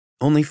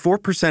Only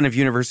 4% of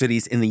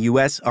universities in the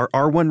U.S. are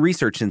R1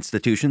 research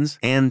institutions,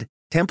 and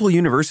Temple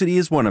University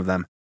is one of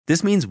them.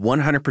 This means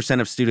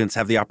 100% of students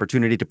have the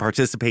opportunity to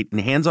participate in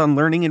hands-on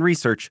learning and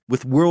research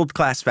with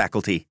world-class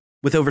faculty.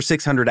 With over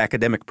 600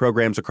 academic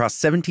programs across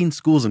 17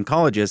 schools and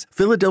colleges,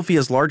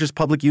 Philadelphia's largest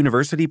public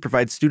university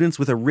provides students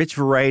with a rich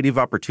variety of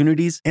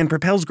opportunities and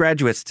propels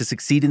graduates to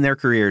succeed in their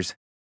careers.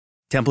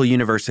 Temple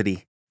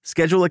University.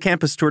 Schedule a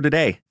campus tour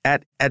today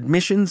at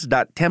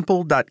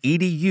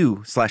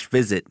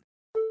admissions.temple.edu/visit.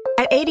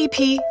 At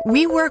ADP,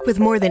 we work with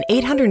more than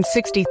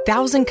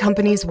 860,000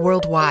 companies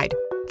worldwide.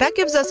 That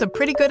gives us a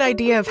pretty good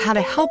idea of how to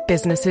help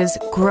businesses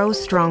grow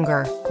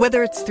stronger.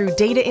 Whether it's through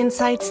data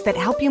insights that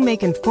help you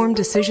make informed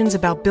decisions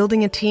about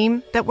building a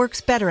team that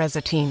works better as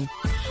a team,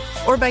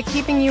 or by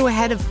keeping you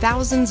ahead of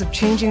thousands of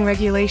changing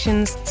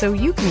regulations so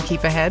you can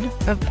keep ahead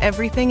of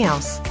everything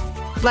else.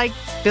 Like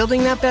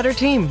building that better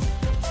team.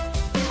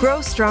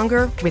 Grow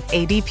stronger with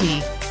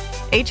ADP.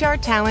 HR,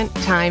 talent,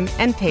 time,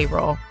 and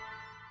payroll.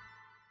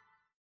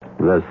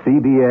 The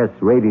CBS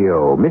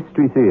Radio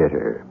Mystery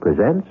Theater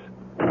presents...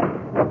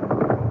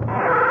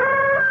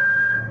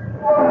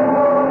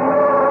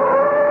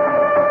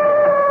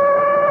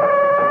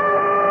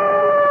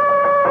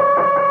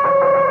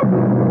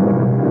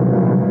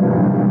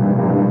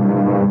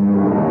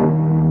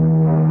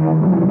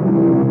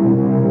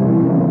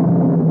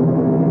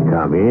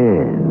 Come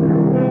in.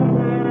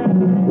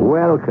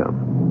 Welcome.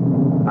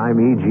 I'm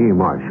E.G.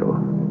 Marshall.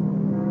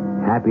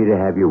 Happy to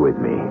have you with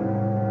me.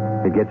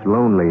 It gets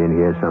lonely in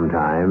here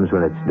sometimes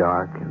when it's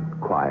dark and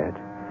quiet,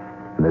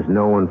 and there's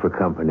no one for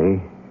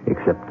company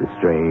except the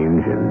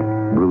strange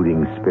and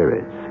brooding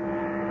spirits.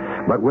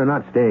 But we're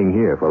not staying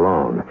here for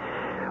long.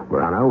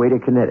 We're on our way to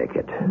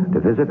Connecticut to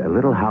visit a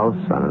little house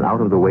on an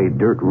out-of-the-way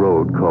dirt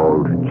road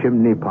called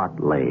Chimney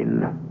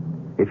Lane.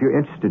 If you're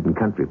interested in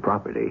country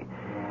property,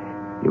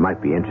 you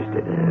might be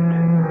interested in it.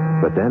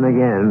 But then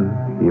again,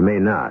 you may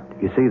not.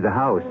 You see, the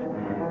house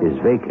is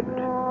vacant.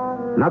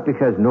 Not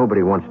because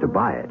nobody wants to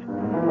buy it.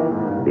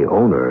 The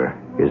owner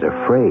is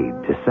afraid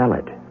to sell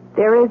it.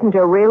 There isn't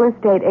a real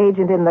estate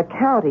agent in the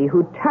county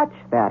who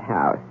touched that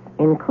house,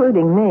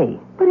 including me.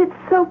 But it's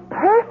so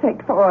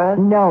perfect for us.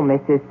 No,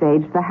 Mrs.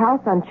 Sage, the house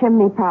on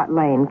Chimney Pot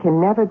Lane can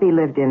never be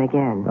lived in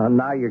again.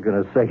 Now you're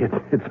going to say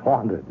it's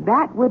haunted.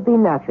 That would be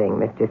nothing,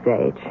 Mr.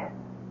 Sage,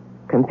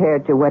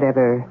 compared to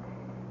whatever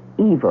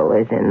evil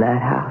is in that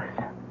house.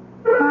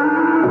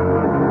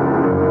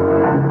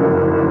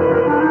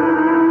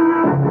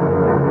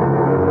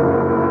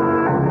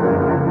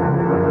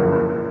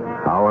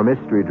 Our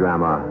mystery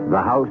drama,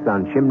 The House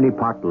on Chimney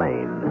Pot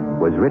Lane,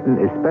 was written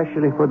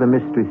especially for the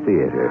Mystery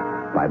Theater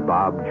by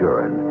Bob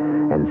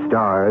Jurin and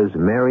stars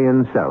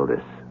Marion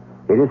Seldes.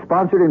 It is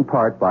sponsored in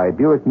part by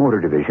Buick Motor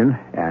Division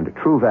and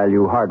True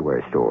Value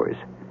Hardware Stores.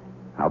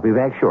 I'll be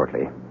back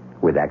shortly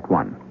with Act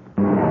One.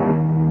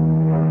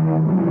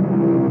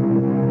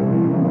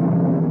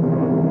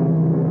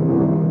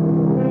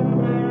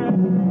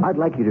 I'd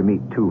like you to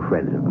meet two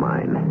friends of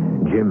mine,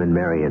 Jim and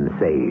Marion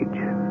Sage.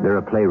 They're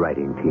a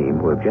playwriting team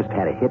who have just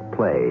had a hit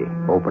play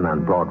open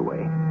on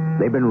Broadway.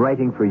 They've been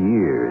writing for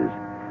years,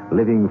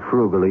 living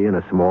frugally in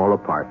a small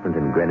apartment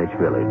in Greenwich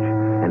Village.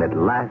 And at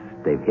last,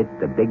 they've hit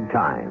the big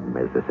time,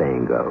 as the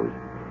saying goes.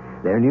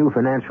 Their new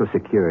financial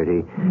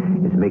security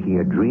is making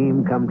a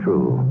dream come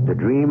true. The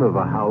dream of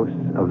a house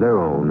of their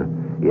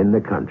own in the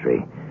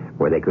country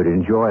where they could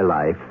enjoy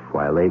life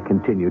while they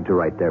continued to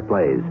write their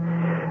plays.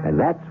 And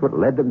that's what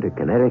led them to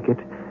Connecticut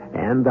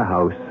and the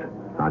house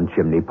on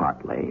Chimney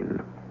Pot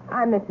Lane.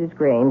 I'm Mrs.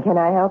 Green. Can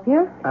I help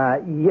you?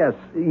 Yes.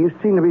 You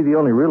seem to be the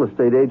only real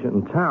estate agent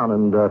in town,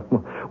 and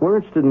we're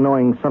interested in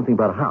knowing something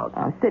about a house.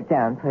 Sit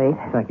down, please.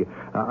 Thank you.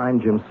 I'm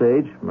Jim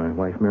Sage, my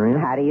wife, Marion.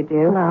 How do you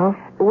do? Hello.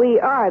 We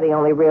are the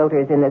only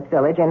realtors in this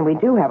village, and we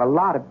do have a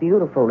lot of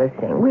beautiful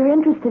listings. We're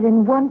interested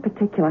in one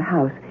particular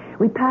house.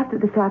 We passed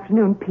it this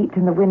afternoon, peeked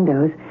in the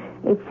windows.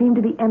 It seemed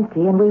to be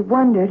empty, and we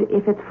wondered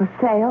if it's for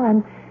sale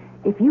and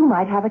if you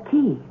might have a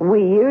key.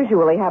 We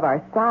usually have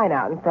our sign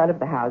out in front of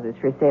the houses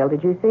for sale.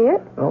 Did you see it?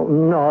 Oh,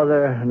 no,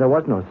 there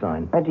was no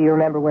sign. Do you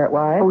remember where it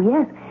was? Oh,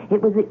 yes.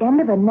 It was the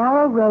end of a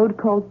narrow road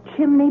called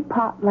Chimney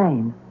Pot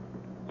Lane.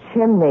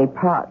 Chimney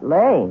Pot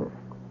Lane?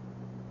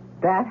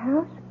 That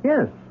house?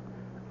 Yes.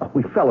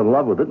 We fell in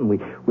love with it, and we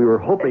were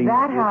hoping...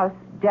 That house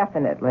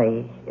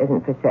definitely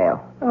isn't for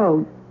sale.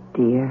 Oh,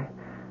 dear.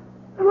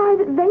 Why is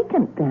it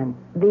vacant, then?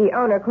 The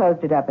owner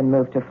closed it up and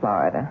moved to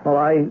Florida. Well,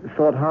 I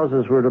thought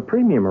houses were at a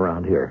premium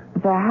around here.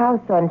 The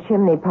house on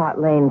Chimney Pot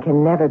Lane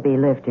can never be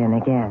lived in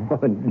again.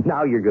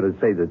 Now you're going to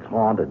say that it's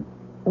haunted.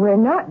 We're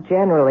not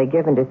generally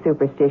given to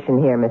superstition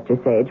here, Mr.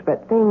 Sage,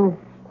 but things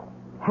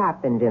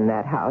happened in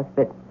that house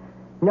that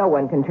no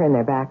one can turn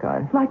their back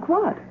on. Like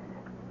what?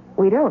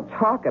 We don't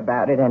talk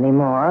about it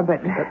anymore,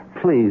 but...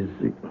 Please.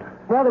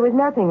 Well, there was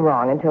nothing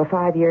wrong until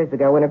 5 years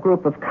ago when a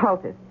group of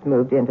cultists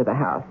moved into the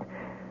house.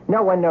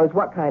 No one knows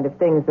what kind of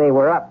things they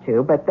were up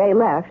to, but they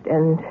left,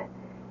 and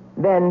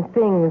then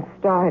things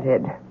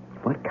started.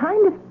 What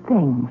kind of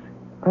things?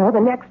 Well, the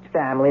next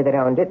family that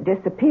owned it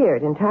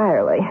disappeared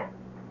entirely.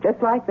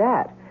 Just like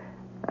that.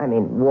 I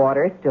mean,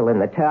 water still in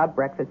the tub,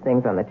 breakfast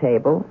things on the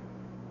table.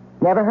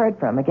 Never heard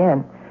from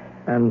again.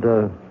 And,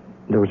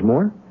 there was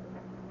more?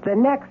 The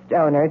next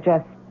owner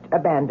just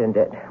abandoned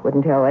it.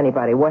 Wouldn't tell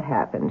anybody what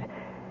happened.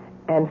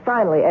 And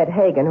finally, Ed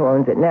Hagen, who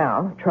owns it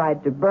now,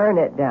 tried to burn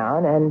it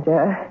down and,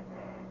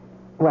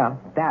 well,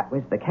 that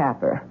was the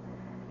capper.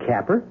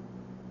 Capper?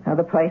 Now,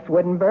 the place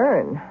wouldn't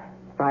burn.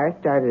 Fire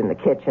started in the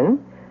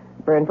kitchen,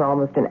 burned for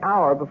almost an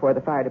hour before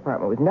the fire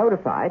department was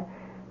notified,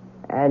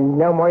 and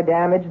no more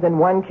damage than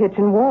one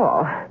kitchen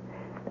wall.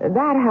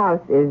 That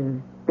house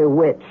is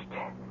bewitched.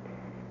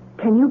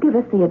 Can you give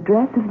us the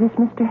address of this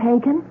Mr.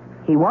 Hagen?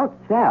 He won't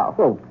sell.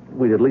 Well,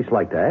 we'd at least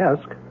like to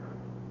ask.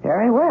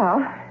 Very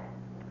well,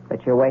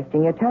 but you're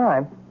wasting your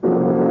time.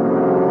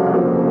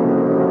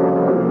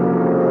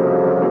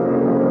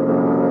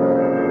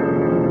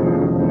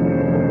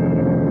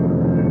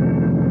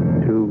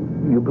 Do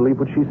you believe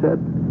what she said?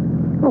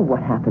 Well,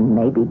 what happened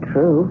may be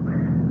true,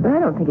 but I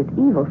don't think it's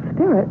evil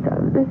spirits.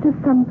 There's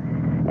just some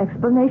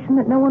explanation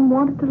that no one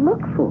wanted to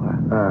look for.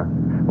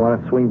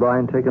 Want to swing by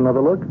and take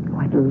another look? Oh,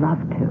 I'd love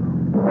to.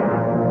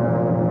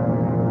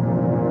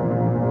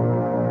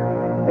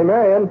 Hey,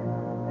 Marion.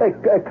 Hey,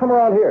 come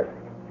around here.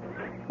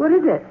 What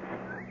is it?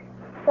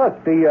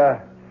 Look, the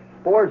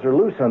boards are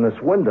loose on this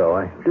window.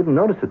 I didn't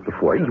notice it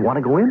before. You want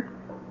to go in?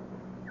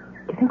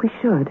 You think we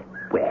should?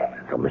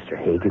 Well, Mr.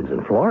 Hagen's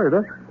in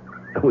Florida.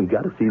 We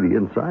got to see the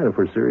inside if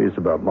we're serious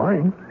about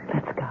buying.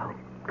 Let's go.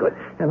 Good.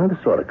 And now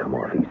this ought to come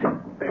off easy.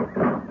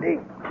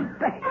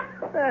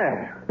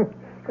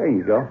 There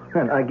you go.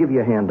 And I give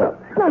you a hand up.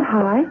 Not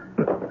high.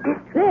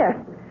 There.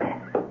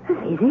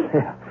 That's easy.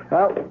 Yeah.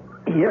 Well,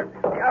 here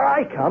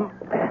I come.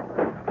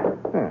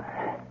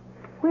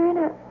 We're in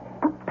a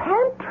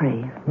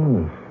pantry.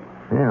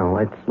 Yeah,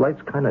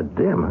 light's kind of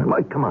dim.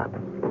 Come on.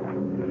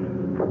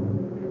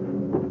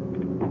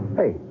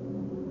 Hey,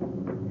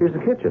 here's the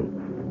kitchen.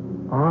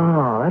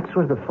 Oh, that's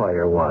where the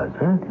fire was,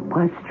 huh? It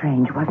was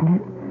strange, wasn't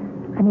it?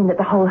 I mean, that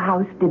the whole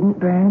house didn't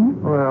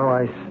burn. Well,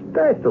 I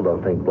still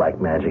don't think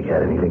black magic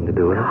had anything to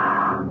do with it.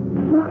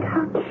 Look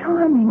how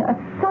charming. A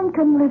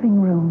sunken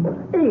living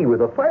room. Hey,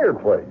 with a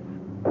fireplace.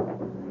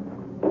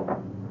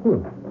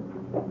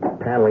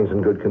 Paneling's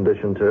in good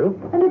condition, too.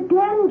 And a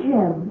den,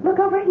 Jim. Look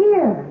over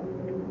here.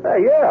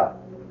 Hey, yeah.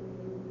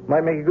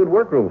 Might make a good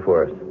workroom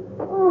for us.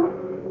 Oh,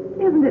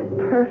 isn't it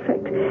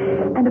perfect?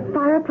 And a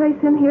fireplace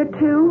in here,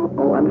 too.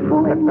 Oh, I'm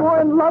falling more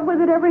in love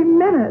with it every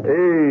minute.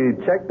 Hey,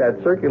 check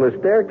that circular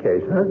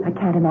staircase, huh? I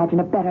can't imagine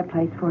a better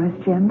place for us,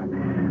 Jim.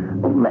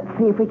 Oh, let's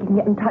see if we can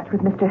get in touch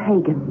with Mr.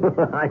 Hagen.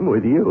 I'm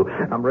with you.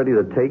 I'm ready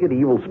to take it,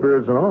 evil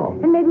spirits and all.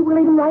 And maybe we'll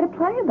even write a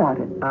play about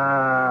it.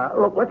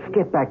 Look, let's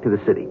get back to the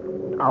city.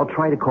 I'll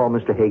try to call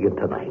Mr. Hagen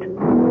tonight.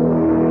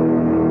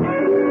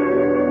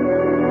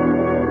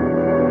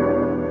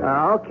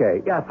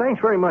 Okay. Yeah, thanks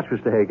very much,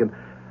 Mr. Hagen.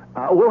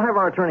 We'll have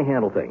our attorney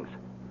handle things.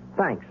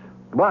 Thanks.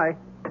 Goodbye.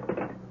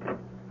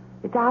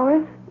 It's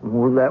ours?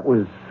 Well, that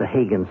was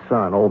Hagen's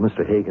son. Old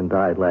Mr. Hagen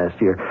died last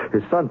year.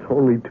 His son's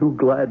only too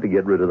glad to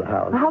get rid of the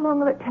house. How long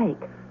will it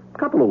take? A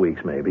couple of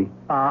weeks, maybe.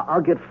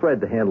 I'll get Fred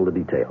to handle the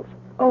details.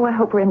 Oh, I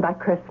hope we're in by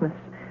Christmas.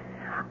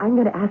 I'm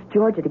going to ask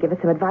Georgia to give us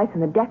some advice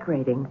on the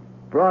decorating.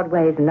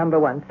 Broadway's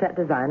 #1 set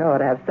designer ought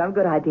to have some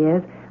good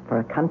ideas for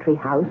a country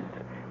house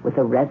with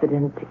a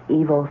resident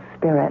evil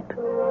spirit.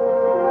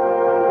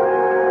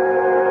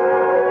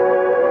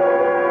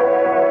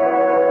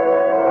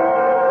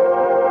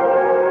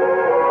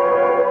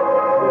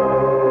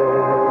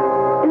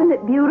 Isn't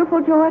it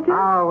beautiful, Georgia?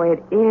 Oh,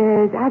 it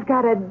is. I've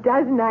got a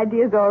dozen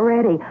ideas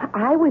already.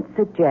 I would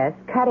suggest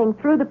cutting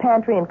through the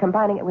pantry and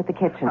combining it with the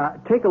kitchen.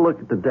 Take a look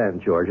at the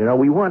den, George. You know,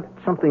 we want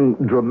something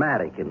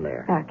dramatic in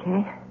there.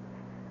 Okay.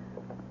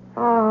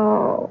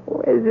 Oh,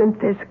 isn't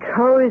this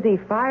cozy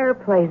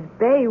fireplace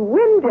bay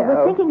window?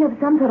 I was thinking of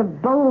some sort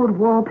of bold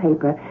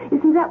wallpaper.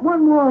 You see, that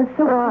one wall is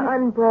so...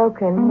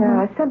 unbroken.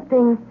 Yeah,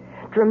 something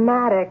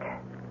dramatic.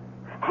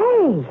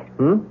 Hey!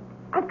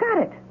 I've got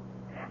it.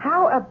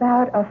 How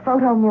about a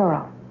photo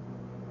mural?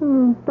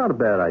 Not a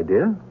bad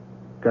idea.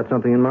 Got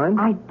something in mind?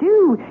 I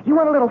do. You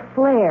want a little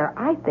flair.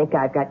 I think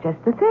I've got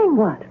just the thing.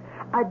 What?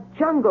 A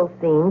jungle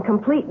scene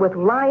complete with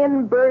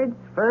lion, birds,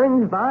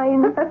 ferns,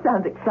 vines. That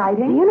sounds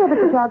exciting. Do you know the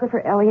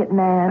photographer Elliot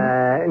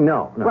Mann?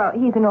 No. Well,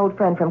 he's an old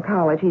friend from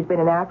college. He's been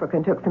in Africa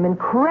and took some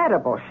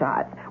incredible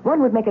shots.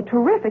 One would make a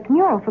terrific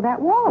mural for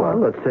that wall. Well,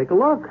 let's take a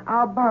look.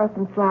 I'll borrow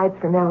some slides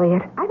from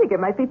Elliot. I think it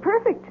might be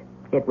perfect.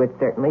 It would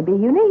certainly be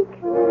unique.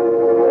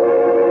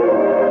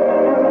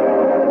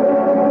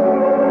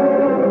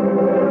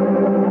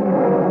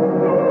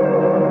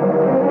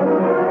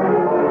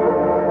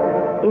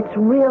 It's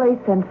really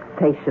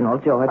sensational,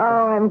 George.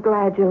 Oh, I'm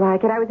glad you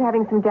like it. I was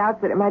having some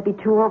doubts that it might be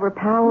too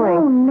overpowering.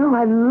 Oh, no,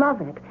 I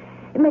love it.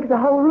 It makes the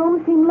whole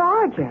room seem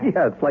larger.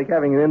 Yeah, it's like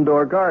having an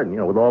indoor garden,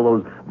 with all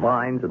those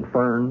vines and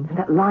ferns. And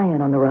that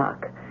lion on the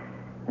rock.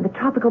 And the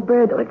tropical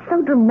bird, it's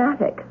so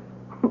dramatic.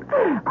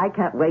 I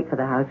can't wait for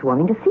the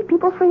housewarming to see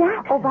people's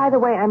reactions. Oh, by the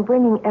way, I'm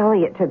bringing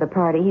Elliot to the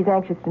party. He's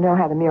anxious to know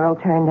how the mural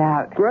turned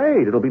out.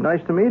 Great. It'll be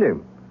nice to meet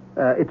him.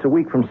 It's a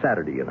week from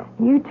Saturday, you know.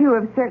 You two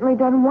have certainly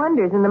done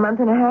wonders in the month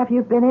and a half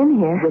you've been in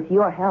here. With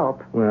your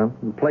help. Well,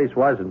 the place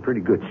was in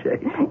pretty good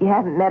shape. You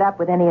haven't met up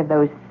with any of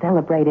those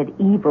celebrated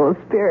evil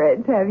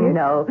spirits, have you?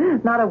 No,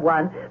 not a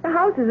one. The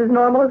house is as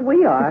normal as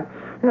we are.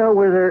 You know,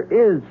 where there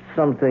is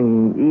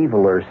something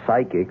evil or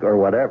psychic or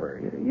whatever,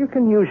 you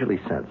can usually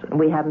sense it.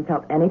 We haven't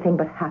felt anything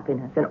but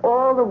happiness in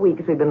all the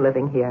weeks we've been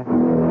living here.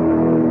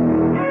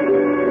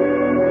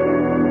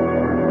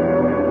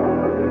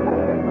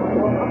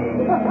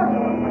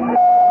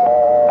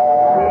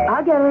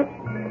 I'll get it.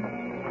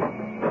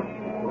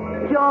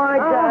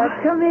 Georgia,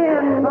 come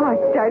in. Oh,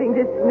 it's starting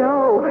to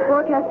snow. The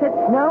forecast said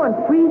snow and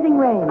freezing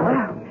rain.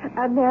 Wow.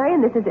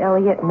 Marion, this is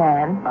Elliot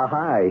Mann.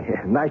 Hi.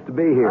 Nice to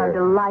be here. I'm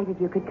delighted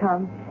you could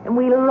come. And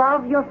we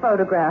love your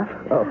photograph.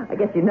 Oh. I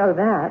guess you know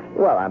that.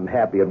 Well, I'm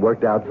happy it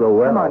worked out so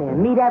well. Come on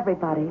in. Meet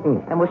everybody.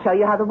 And we'll show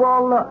you how the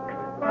wall looks.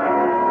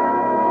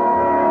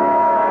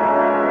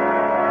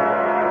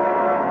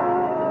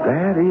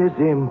 That is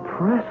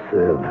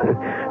impressive.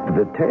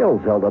 The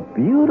details held up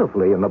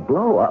beautifully in the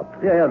blow-up.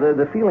 Yeah,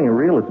 the feeling of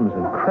realism is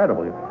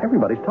incredible.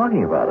 Everybody's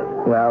talking about it.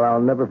 Well,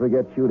 I'll never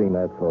forget shooting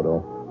that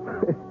photo.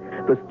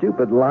 The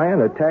stupid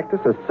lion attacked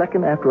us a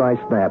second after I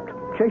snapped.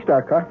 Chased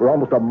our car for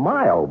almost a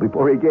mile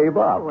before he gave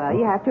up. Well,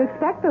 you have to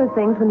expect those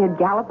things when you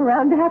gallop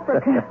around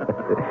Africa.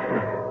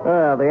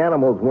 The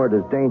animals weren't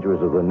as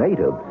dangerous as the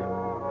natives.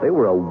 They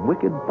were a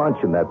wicked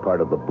bunch in that part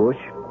of the bush.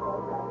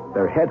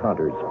 They're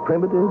headhunters,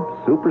 primitive,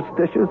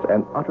 superstitious,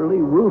 and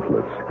utterly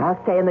ruthless. I'll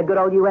stay in the good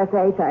old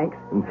USA, thanks.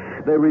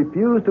 They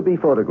refuse to be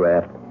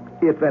photographed,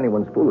 if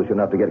anyone's foolish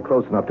enough to get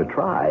close enough to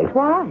try.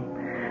 Why?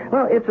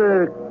 Well, it's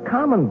a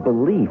common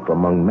belief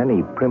among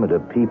many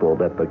primitive people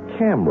that the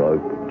camera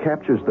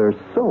captures their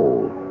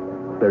soul.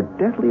 They're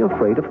deathly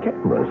afraid of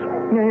cameras.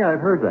 Yeah,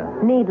 I've heard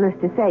that. Needless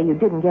to say, you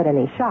didn't get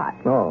any shots.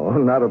 Oh,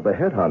 not of the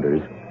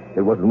headhunters.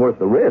 It wasn't worth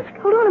the risk.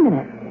 Hold on a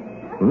minute.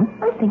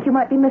 I think you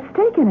might be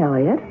mistaken,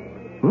 Elliot.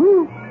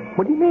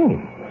 What do you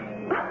mean?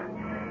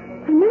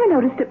 I've never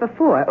noticed it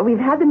before. We've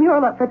had the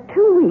mural up for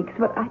 2 weeks,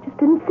 but I just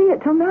didn't see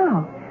it till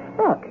now.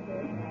 Look,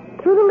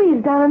 through the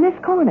leaves down in this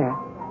corner.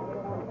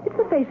 It's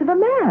the face of a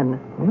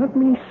man. Let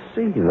me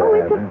see that. Oh,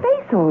 it's a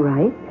face, all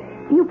right.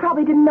 You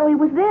probably didn't know he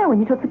was there when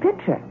you took the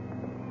picture.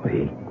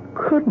 He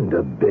couldn't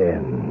have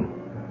been.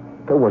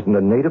 There wasn't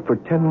a native for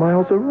 10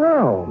 miles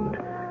around.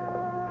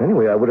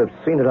 Anyway, I would have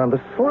seen it on the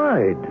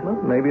slide.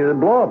 Well, maybe the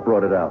blow-up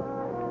brought it out.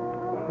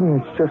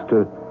 It's just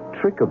a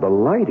trick of the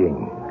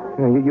lighting.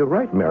 You're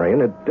right,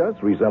 Marion. It does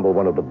resemble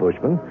one of the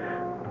bushmen.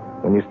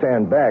 When you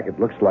stand back, it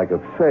looks like a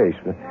face.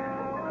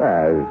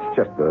 It's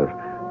just the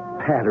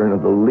pattern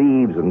of the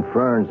leaves and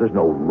ferns. There's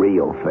no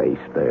real face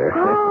there.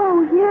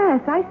 Oh,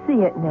 yes, I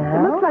see it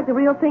now. It looks like the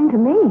real thing to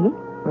me.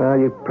 Well,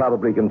 you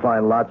probably can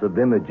find lots of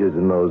images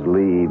in those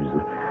leaves.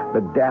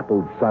 The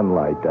dappled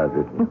sunlight does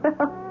it.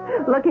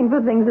 Looking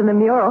for things in the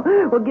mural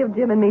will give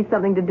Jim and me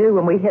something to do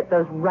when we hit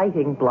those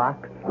writing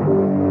blocks.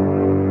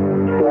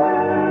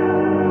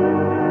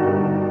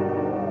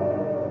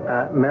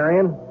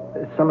 Marion,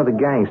 some of the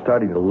gang's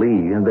starting to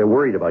leave, and they're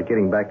worried about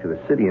getting back to the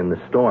city in the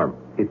storm.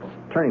 It's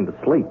turning to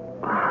sleep.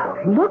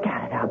 Look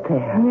at it out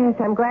there. Yes,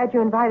 I'm glad you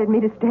invited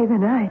me to stay the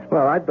night.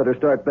 Well, I'd better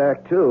start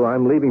back, too.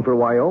 I'm leaving for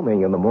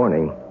Wyoming in the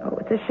morning. Oh,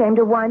 it's a shame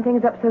to wind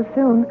things up so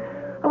soon.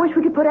 I wish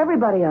we could put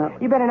everybody up.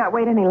 You better not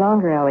wait any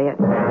longer, Elliot.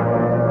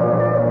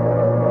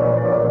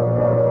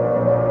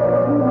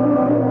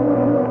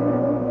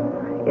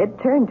 It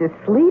turned to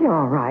sleet,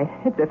 all right.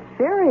 It's a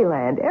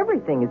fairyland.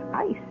 Everything is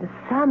ice. The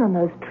sun on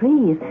those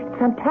trees. It's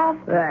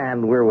fantastic.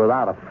 And we're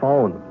without a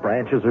phone.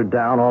 Branches are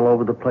down all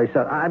over the place.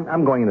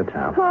 I'm going into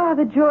town. Oh,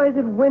 the joys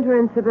of winter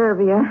in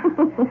suburbia.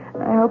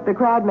 I hope the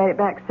crowd made it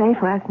back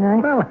safe last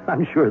night. Well,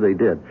 I'm sure they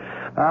did.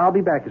 I'll be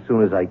back as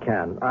soon as I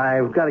can.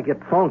 I've got to get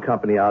the phone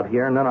company out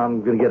here, and then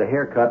I'm going to get a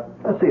haircut.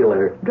 I'll see you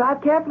later.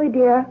 Drive carefully,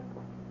 dear.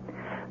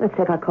 Let's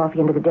take our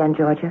coffee into the den,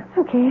 Georgia.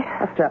 Okay.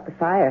 I'll stir up the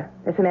fire.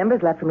 There's some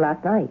embers left from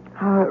last night.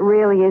 Oh, it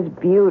really is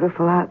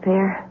beautiful out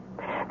there.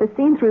 The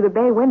scene through the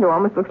bay window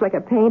almost looks like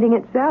a painting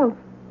itself.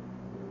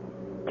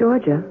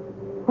 Georgia.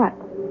 What?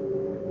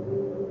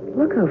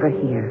 Look over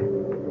here.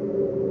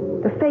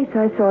 The face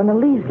I saw in the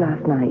leaves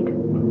last night.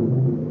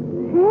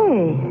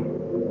 Hey.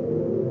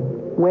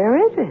 Where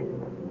is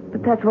it?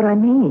 But that's what I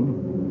mean.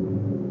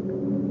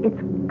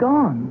 It's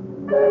gone.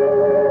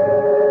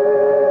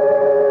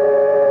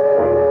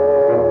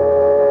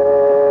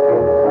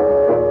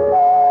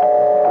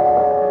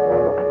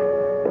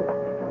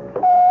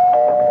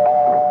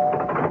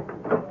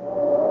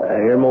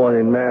 Good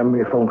morning, ma'am.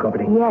 Your phone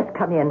company. Yes,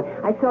 come in.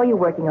 I saw you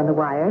working on the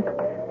wires.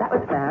 That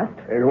was fast.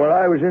 Well,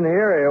 I was in the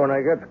area when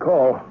I got the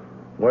call.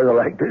 Weather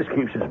like this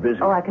keeps us busy.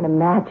 Oh, I can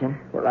imagine.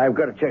 Well, I've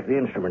got to check the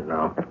instrument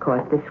now. Of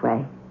course, this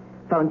way.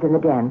 Phone's in the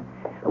den.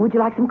 Would you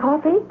like some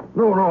coffee?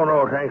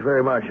 No. Thanks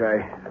very much.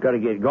 I got to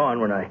get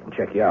going when I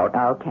check you out.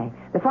 Okay.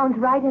 The phone's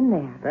right in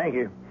there. Thank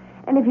you.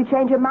 And if you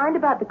change your mind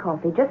about the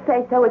coffee, just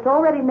say so. It's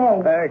already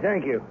made.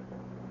 Thank you.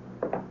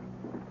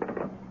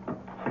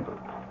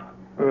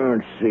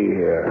 Let's see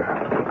here.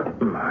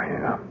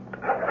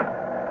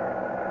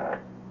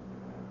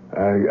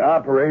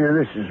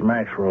 Operator, this is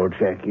Maxwell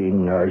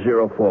checking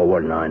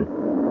 0419.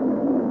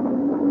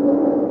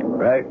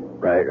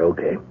 Right,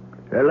 okay.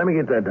 Let me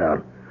get that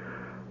down.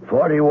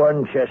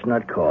 41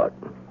 Chestnut Court.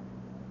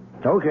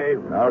 Okay,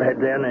 I'll head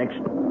there next.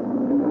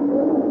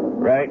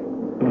 Right.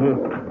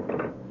 Mm-hmm.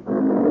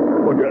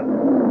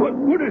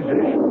 What is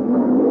this?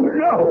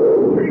 No!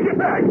 Get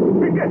back!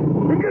 Get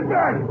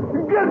back!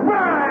 Get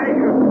back!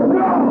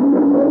 No!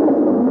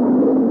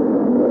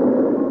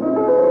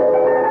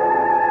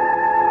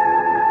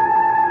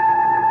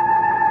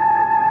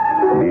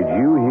 Did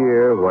you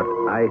hear what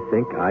I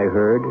think I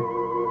heard?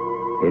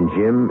 In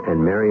Jim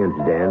and Marion's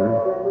den?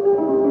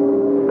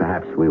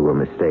 Perhaps we were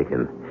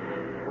mistaken.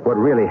 What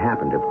really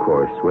happened, of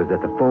course, was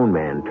that the phone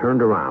man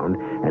turned around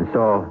and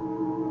saw...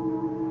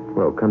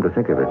 Well, come to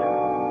think of it,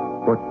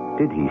 what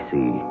did he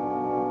see?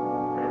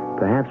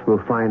 Perhaps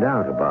we'll find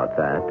out about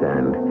that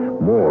and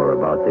more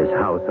about this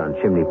house on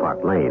Chimney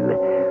Pot Lane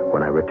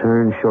when I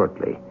return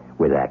shortly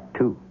with Act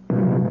 2.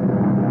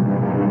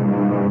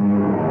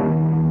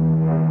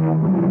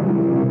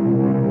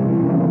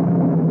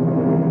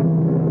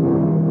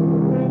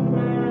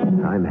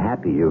 I'm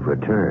happy you've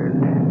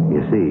returned.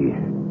 You see,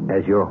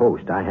 as your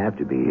host, I have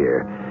to be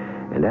here.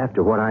 And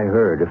after what I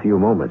heard a few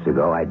moments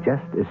ago, I'd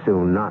just as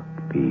soon not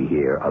be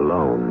here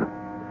alone.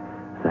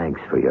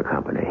 Thanks for your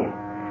company.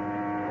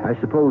 I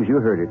suppose you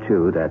heard it,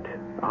 too, that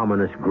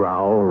ominous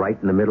growl right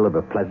in the middle of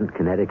a pleasant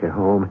Connecticut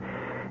home,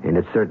 and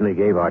it certainly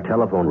gave our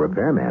telephone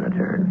repairman a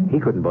turn. He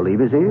couldn't believe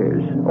his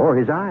ears or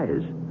his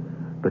eyes.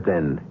 But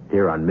then,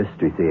 here on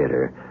Mystery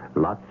Theater,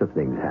 lots of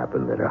things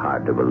happen that are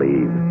hard to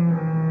believe.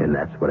 And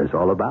that's what it's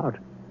all about,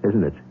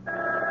 isn't it?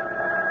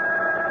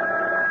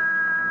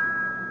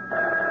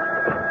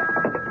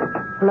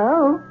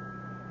 Hello?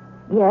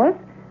 Yes?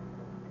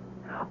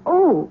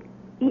 Oh,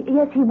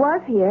 yes, he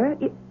was here.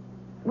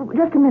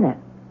 Just a minute.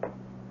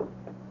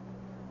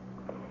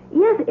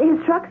 Yes, his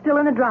truck's still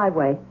in the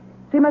driveway,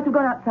 so he must have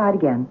gone outside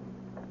again.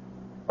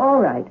 All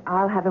right,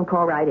 I'll have him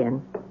call right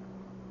in.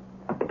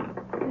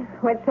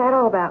 What's that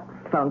all about?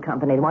 Phone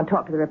company. They want to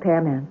talk to the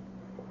repairman.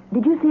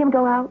 Did you see him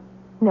go out?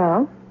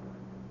 No.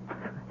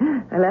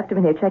 I left him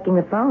in here checking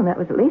the phone. That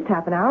was at least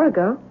half an hour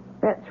ago.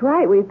 That's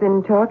right. We've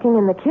been talking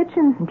in the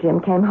kitchen. Jim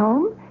came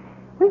home.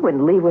 We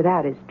wouldn't leave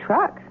without his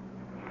truck.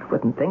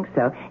 Wouldn't think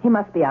so. He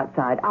must be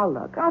outside. I'll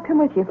look. I'll come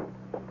with you.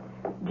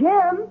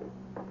 Jim,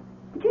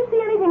 did you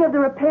see anything of the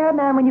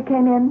repairman when you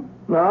came in?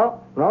 No,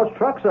 his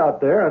truck's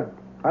out there.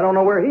 I don't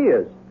know where he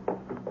is.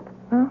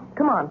 Oh,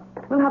 come on.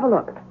 We'll have a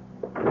look.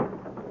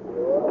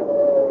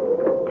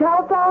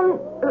 Telephone?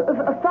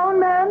 Phone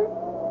man?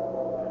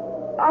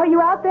 Are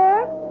you out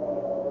there?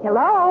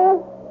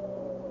 Hello?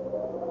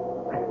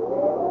 He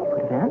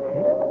would have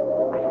answered.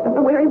 I just don't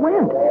know where he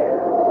went.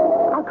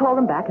 I'll call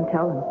him back and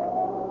tell him.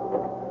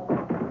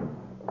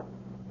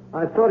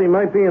 I thought he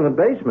might be in the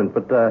basement,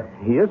 but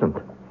he isn't.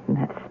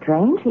 That's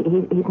strange.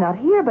 He's not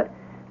here, but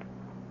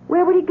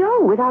where would he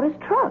go without his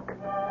truck?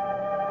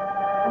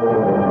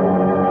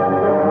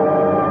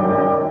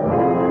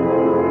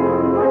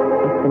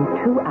 It's been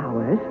 2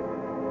 hours,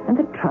 and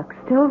the truck's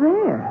still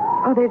there.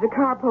 Oh, there's a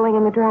car pulling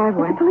in the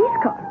driveway. It's a police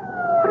car.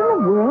 What in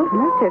the world? It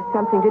must have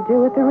something to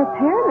do with the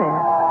repairman.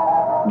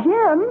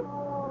 Jim,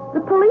 the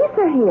police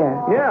are here.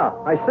 Yeah,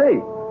 I see.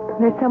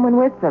 There's someone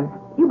with them.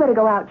 You better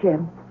go out,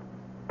 Jim.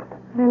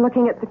 They're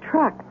looking at the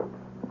truck.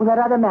 Well, that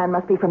other man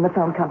must be from the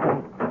phone company.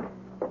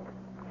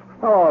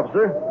 Hello,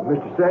 officer.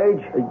 Mr.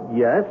 Sage?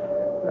 Yes?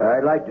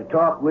 I'd like to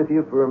talk with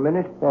you for a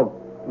minute. Well,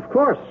 of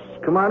course.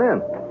 Come on in.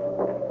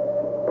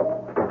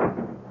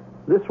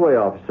 This way,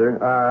 officer.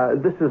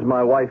 This is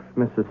my wife,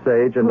 Mrs.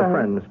 Sage, and a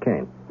friend, Miss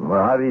Kane.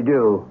 Well, how do you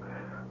do?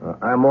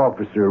 I'm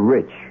Officer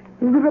Rich.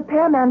 The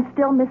repairman's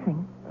still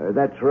missing.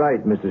 That's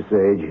right, Mrs.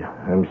 Sage.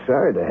 I'm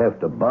sorry to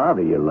have to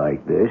bother you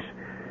like this,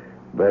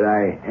 but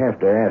I have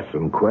to ask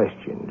some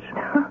questions.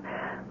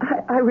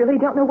 I really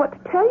don't know what to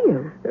tell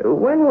you.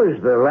 When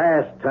was the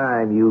last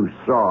time you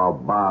saw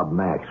Bob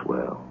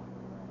Maxwell?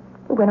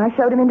 When I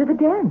showed him into the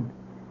den.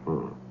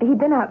 He'd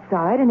been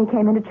outside, and he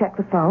came in to check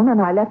the phone,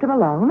 and I left him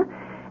alone.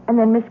 And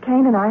then Miss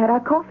Kane and I had our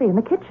coffee in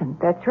the kitchen.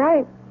 That's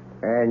right.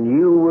 And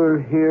you were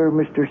here,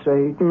 Mr.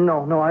 Sage?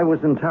 No, I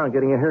was in town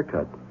getting a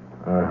haircut.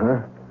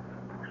 Uh-huh.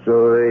 So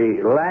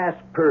the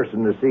last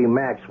person to see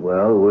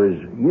Maxwell was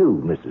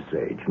you, Mrs.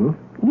 Sage, hmm?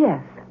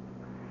 Yes.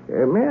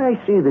 May I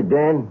see the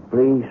den,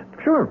 please?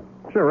 Sure,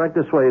 right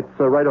this way. It's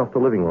right off the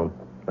living room.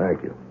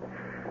 Thank you.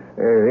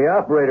 The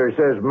operator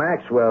says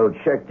Maxwell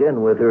checked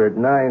in with her at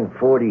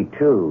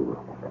 9:42.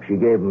 She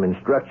gave him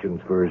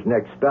instructions for his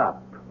next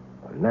stop.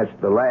 And that's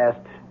the last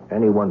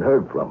anyone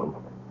heard from him.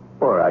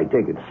 Or I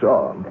take it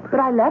saw him. But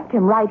I left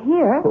him right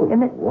here. Oh,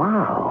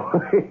 wow.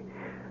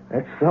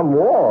 That's some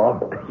wall.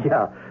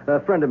 Yeah, a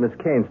friend of Miss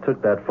Kane's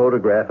took that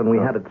photograph, and we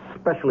had it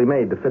specially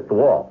made to fit the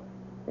wall.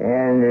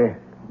 And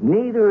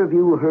neither of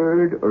you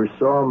heard or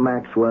saw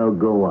Maxwell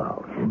go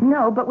out?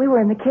 No, but we were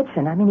in the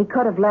kitchen. I mean, he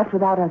could have left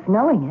without us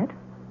knowing it.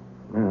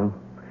 Well,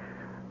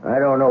 I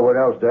don't know what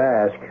else to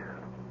ask.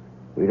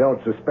 We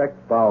don't suspect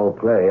foul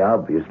play,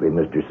 obviously,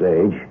 Mr.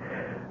 Sage.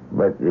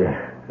 But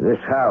this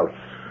house,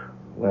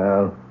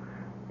 Well,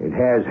 it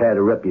has had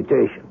a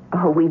reputation.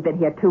 Oh, we've been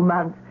here 2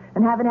 months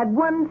and haven't had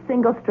one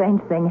single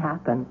strange thing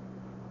happen.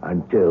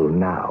 Until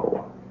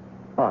now.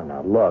 Oh,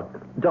 now, look.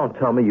 Don't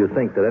tell me you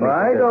think that anything...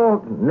 I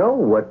don't know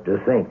what to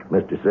think,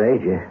 Mr.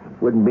 Sage.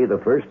 It wouldn't be the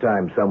first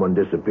time someone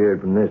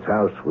disappeared from this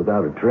house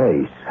without a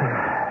trace.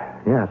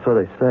 Yeah, so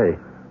they say.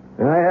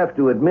 I have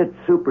to admit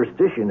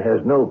superstition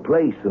has no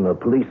place in a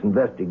police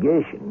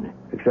investigation,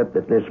 except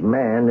that this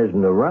man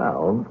isn't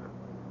around,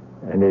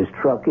 and his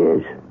truck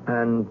is.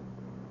 And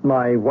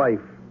my wife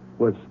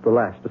was the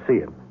last to see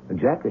him.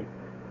 Exactly.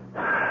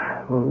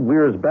 Well,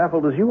 we're as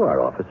baffled as you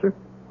are, officer.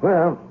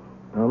 Well,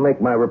 I'll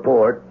make my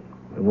report,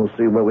 and we'll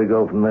see where we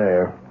go from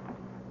there.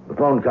 The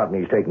phone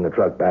company's taking the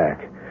truck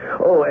back.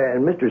 Oh,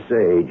 and Mr.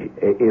 Sage,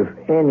 if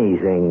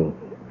anything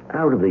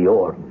out of the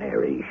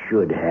ordinary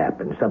should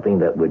happen, something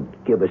that would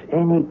give us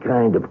any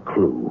kind of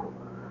clue,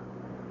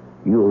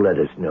 you'll let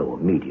us know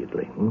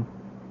immediately.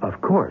 Of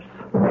course.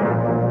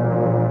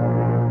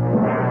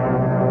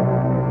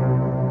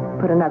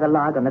 Put another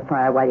log on the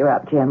fire while you're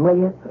up, Jim, will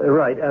you?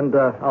 Right, and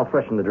I'll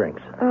freshen the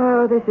drinks.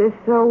 Oh, this is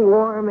so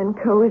warm and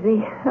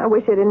cozy. I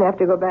wish I didn't have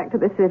to go back to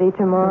the city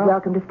tomorrow. You're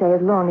welcome to stay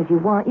as long as you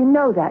want. You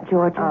know that,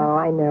 Georgia. Oh,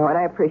 I know, and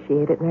I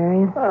appreciate it,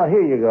 Marion.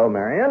 Here you go,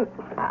 Marion.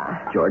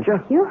 Georgia.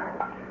 Thank you.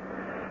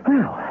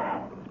 Well,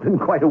 it's been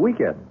quite a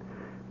weekend.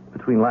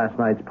 Between last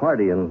night's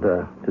party and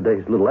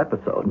today's little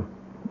episode.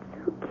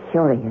 So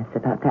curious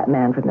about that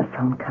man from the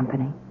phone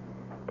company.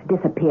 To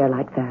disappear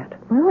like that.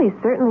 Well, he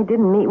certainly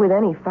didn't meet with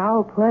any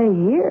foul play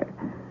here.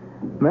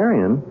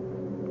 Marion?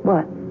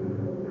 What?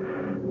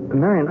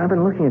 Marion, I've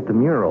been looking at the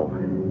mural.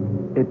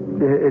 It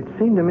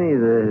seemed to me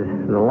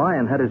the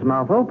lion had his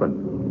mouth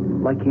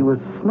open, like he was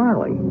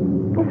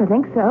snarling. Yes, I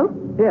think so.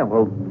 Yeah,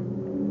 well,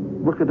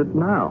 look at it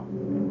now.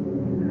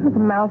 The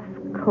mouth's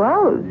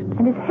closed.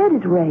 And his head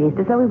is raised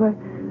as though he were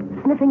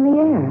sniffing the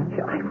air.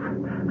 Yeah,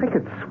 I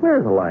could swear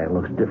the lion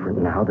looks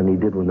different now than he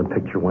did when the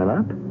picture went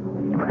up.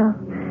 Well,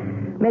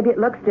 maybe it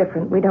looks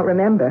different. We don't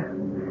remember.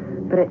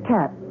 But it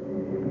can't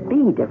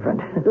be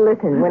different.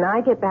 Listen, when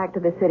I get back to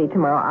the city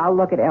tomorrow, I'll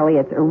look at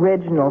Elliot's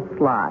original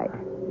slide.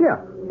 Yeah,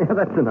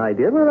 that's an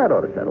idea. Well, that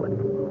ought to settle it.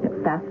 It's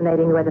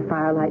fascinating the way the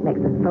firelight makes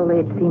the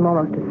foliage seem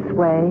almost to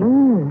sway.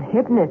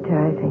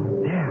 Hypnotizing.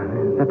 Yeah,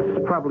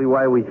 that's probably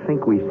why we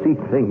think we see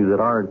things that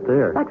aren't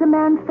there. Like the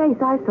man's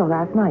face I saw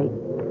last night.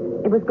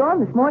 It was gone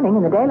this morning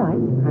in the daylight.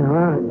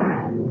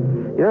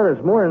 Yeah,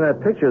 there's more in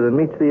that picture than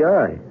meets the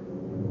eye.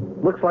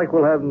 Looks like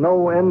we'll have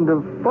no end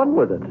of fun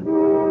with it.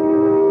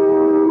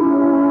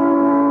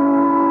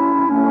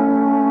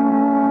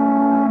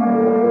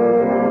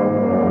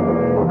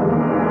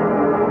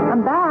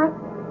 I'm back.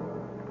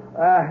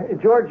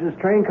 George, is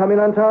train coming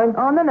on time?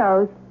 On the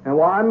nose. And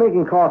while I'm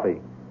making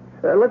coffee,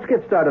 let's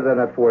get started on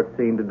that fourth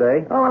scene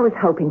today. Oh, I was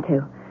hoping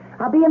to.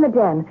 I'll be in the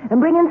den and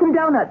bring in some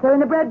donuts. They're in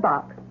the bread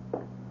box.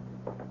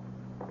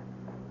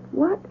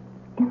 What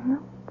in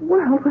the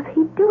world was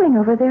he doing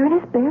over there in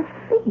his bare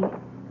feet?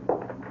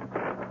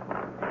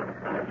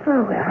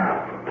 Oh,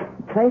 well.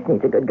 The place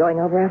needs a good going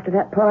over after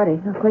that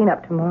party. I'll clean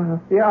up tomorrow.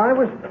 Yeah, I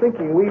was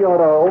thinking we ought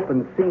to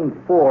open scene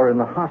 4 in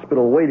the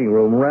hospital waiting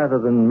room rather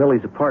than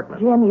Millie's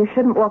apartment. Jim, you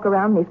shouldn't walk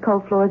around these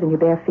cold floors in your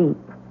bare feet.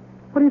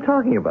 What are you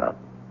talking about?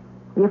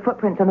 Your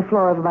footprints on the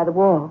floor over by the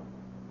wall.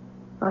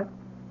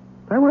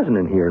 I wasn't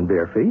in here in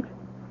bare feet.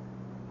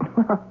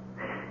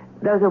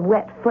 Those are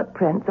wet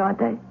footprints, aren't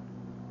they?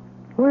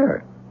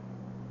 Where?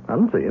 I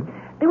don't see him.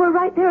 They were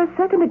right there a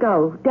second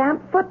ago.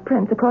 Damp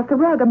footprints across the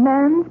rug. A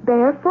man's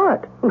bare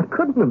foot. Well, it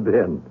couldn't have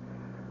been.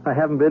 I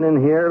haven't been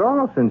in here at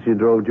all since you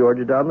drove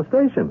Georgia down the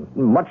station.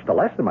 Much the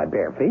less in my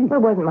bare feet. Well,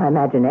 it wasn't my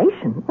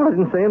imagination. Well, I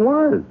didn't say it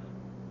was.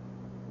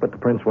 But the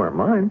prints weren't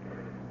mine.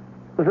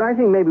 Listen, I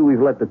think maybe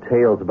we've let the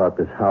tales about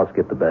this house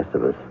get the best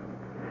of us.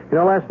 You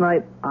know, last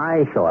night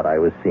I thought I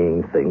was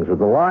seeing things with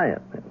the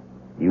lion.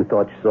 You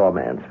thought you saw a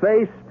man's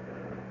face,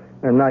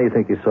 and now you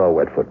think you saw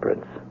wet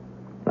footprints.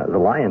 Now, the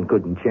lion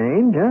couldn't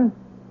change, huh?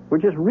 We're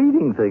just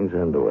reading things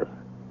into it.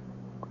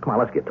 Come on,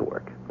 let's get to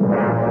work.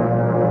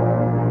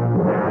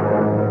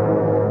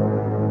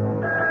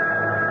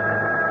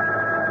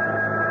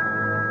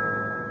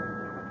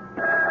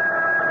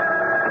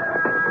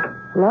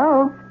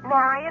 Hello?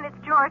 Marion, it's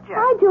Georgia.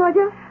 Hi,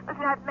 Georgia.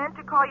 Listen, I've meant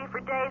to call you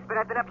for days, but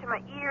I've been up to my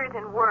ears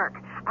in work.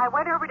 I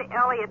went over to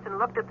Elliot's and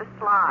looked at the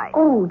slide.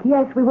 Oh,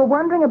 yes, we were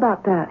wondering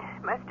about that.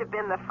 Must have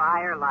been the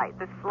firelight.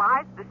 The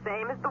slide's the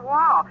same as the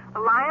wall.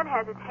 The lion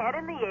has his head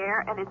in the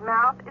air, and his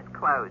mouth is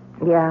closed.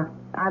 Yeah,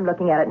 I'm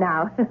looking at it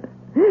now.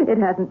 It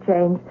hasn't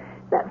changed.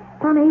 That's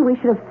funny. We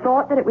should have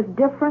thought that it was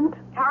different.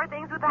 How are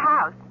things with the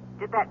house?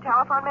 Did that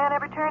telephone man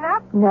ever turn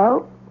up?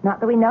 No, not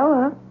that we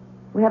know of.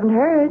 We haven't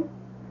heard.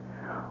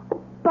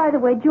 By the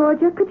way,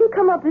 Georgia, could you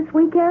come up this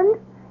weekend?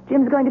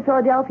 Jim's going to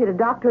Philadelphia to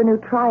doctor a new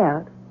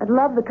tryout. I'd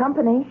love the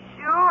company.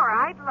 Sure,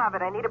 I'd love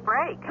it. I need a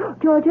break.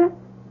 Georgia?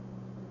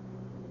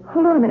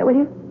 Hold on a minute, will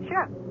you?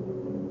 Sure.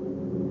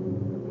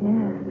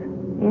 Yes,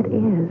 it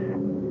is.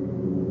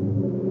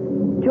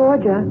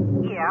 Georgia,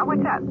 Yeah,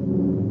 what's up?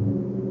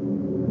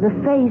 the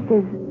face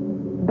is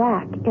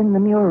back in the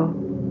mural.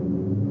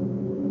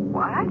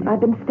 What? I've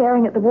been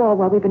staring at the wall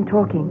while we've been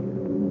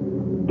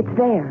talking. It's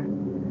there.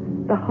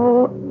 The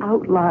whole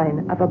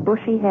outline of a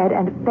bushy head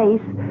and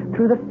face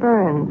through the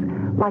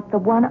ferns, like the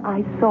one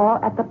I saw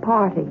at the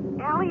party.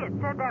 Elliot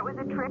said that was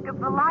a trick of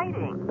the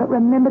lighting. But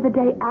remember the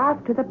day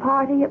after the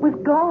party, it was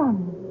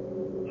gone.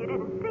 You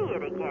didn't see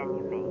it again,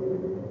 you mean?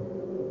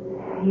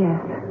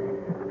 Yes,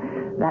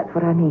 that's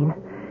what I mean.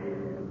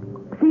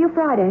 See you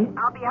Friday.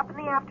 I'll be up in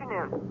the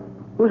afternoon.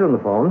 Who's on the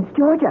phone? It's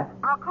Georgia.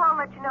 I'll call and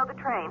let you know the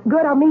train.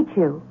 Good, I'll meet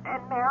you.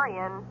 And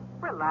Marion,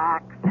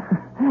 relax.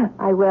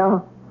 I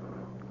will.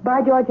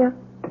 Bye, Georgia.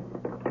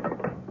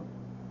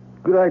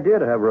 Good idea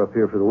to have her up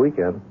here for the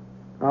weekend.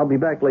 I'll be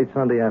back late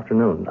Sunday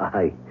afternoon.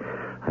 I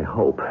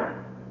hope.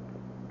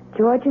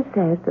 Georgia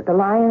says that the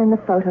lion in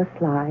the photo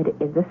slide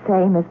is the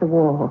same as the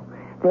wall.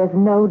 There's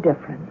no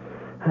difference.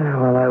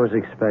 Well, I was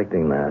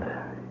expecting that.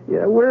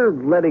 Yeah, we're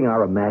letting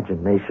our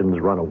imaginations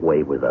run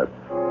away with us.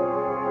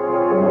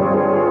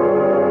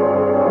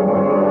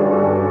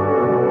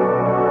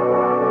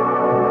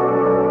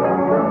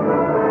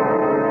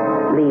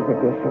 Leave the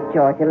dishes,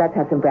 Georgia. Let's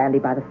have some brandy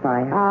by the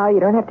fire. Oh, you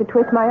don't have to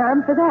twist my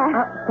arm for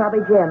that.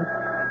 Probably Jim.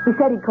 He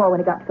said he'd call when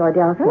he got to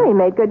Philadelphia. Oh, he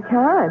made good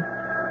time.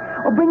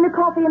 Oh, bring the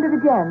coffee into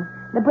the den.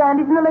 The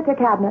brandy's in the liquor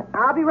cabinet.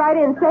 I'll be right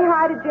in. Say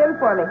hi to Jim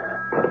for me.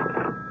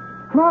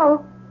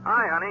 Hello?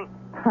 Hi, honey.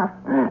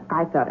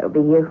 I thought it would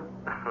be you.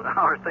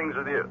 How are things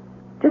with you?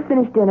 Just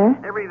finished dinner.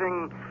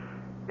 Everything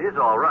is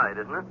all right,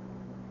 isn't it?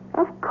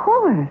 Of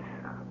course.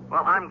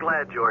 Well, I'm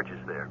glad George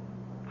is there.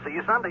 See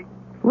you Sunday.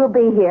 We'll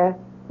be here.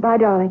 Bye,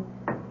 darling.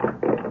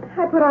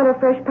 I put on a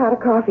fresh pot of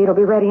coffee. It'll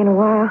be ready in a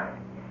while.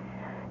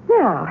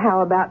 Now,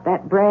 how about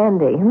that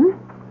brandy,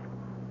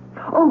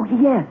 Oh,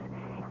 yes.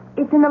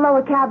 It's in the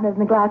lower cabinet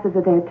and the glasses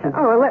are there, too.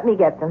 Oh, well, let me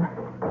get them.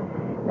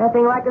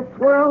 Nothing like a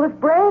swirl of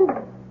brandy.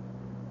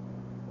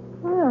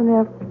 Well,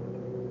 now,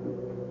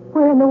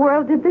 where in the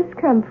world did this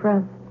come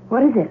from?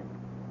 What is it?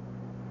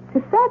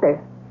 It's a feather.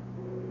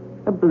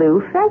 A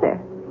blue feather.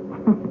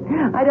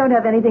 I don't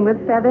have anything with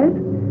feathers.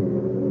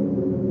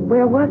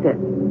 Where was it?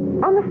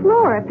 On the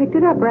floor. I picked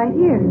it up right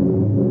here.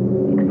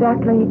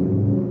 Exactly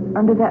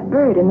under that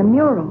bird in the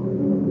mural.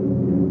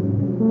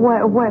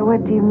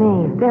 What do you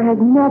mean? There has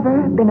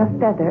never been a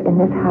feather in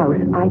this house.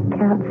 I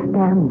can't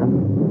stand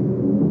them.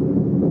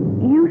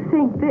 You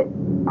think that...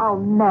 Oh,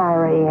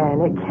 Marianne,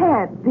 it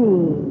can't be.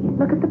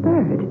 Look at the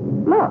bird.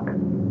 Look.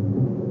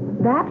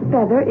 That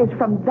feather is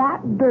from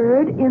that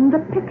bird in the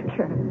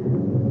picture.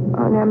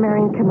 Oh, now,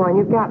 Marianne, come on.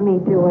 You've got me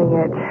doing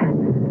it.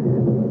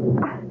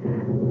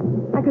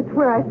 I could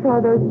swear I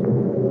saw those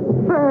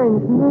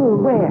ferns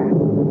move. Where?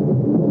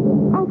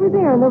 Over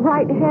there in the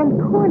right-hand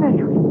corner.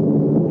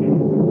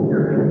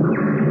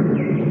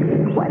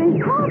 What is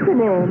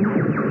happening?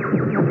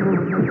 You're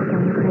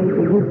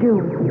crazy. You do.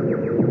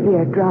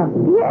 Here, drunk.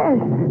 Yes.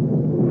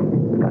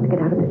 We've got to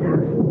get out of this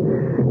house.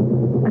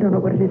 I don't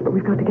know what it is, but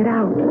we've got to get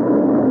out.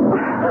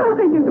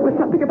 I knew there was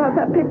something about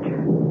that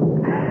picture.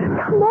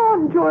 Come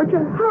on,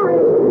 Georgia. Hurry.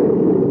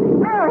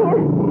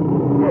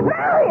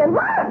 Marion,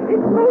 run!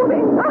 It's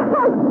moving.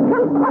 Oh, the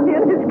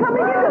lion is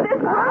coming into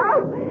this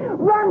house.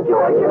 Run,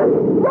 Georgia.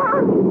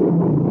 Run.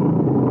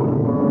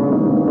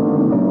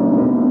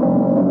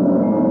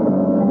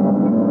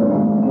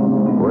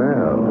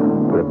 Well,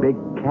 the big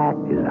cat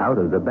is out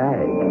of the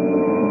bag.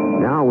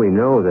 Now we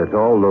know that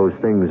all those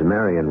things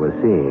Marion was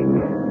seeing,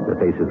 the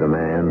face of the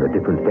man, the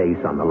different face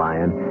on the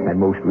lion, and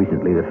most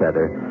recently the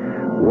feather,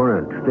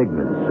 weren't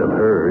figments of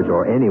hers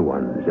or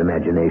anyone's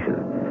imagination.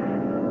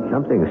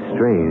 Something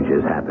strange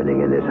is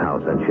happening in this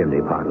house on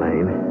Chimney Pot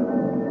Lane,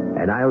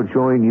 and I'll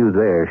join you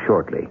there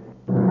shortly.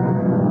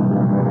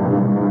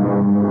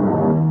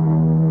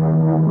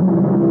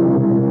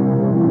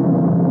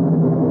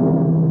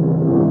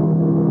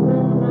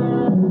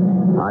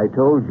 I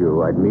told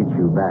you I'd meet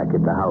you back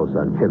at the house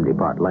on Chimney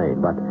Pot Lane,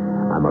 but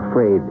I'm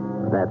afraid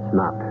that's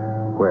not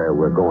where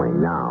we're going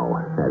now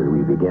as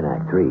we begin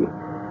Act 3.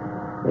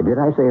 Did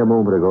I say a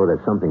moment ago that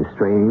something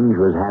strange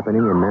was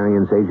happening in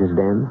Marion Sage's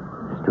den?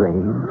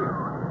 Strange?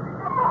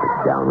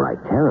 It's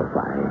downright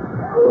terrifying.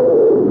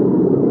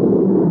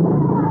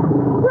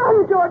 Run,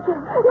 Georgia.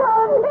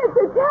 Run. It's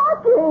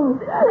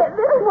attacking.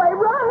 This way.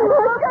 Run.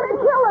 It's going to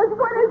kill us.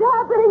 What is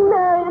happening,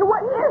 Marion?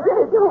 What is it?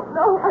 I don't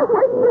know.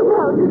 We're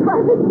surrounded by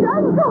the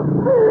jungle.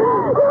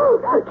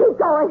 Oh, keep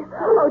going.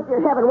 Oh,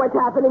 dear heaven, what's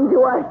happening to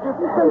us?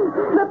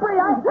 Slippery.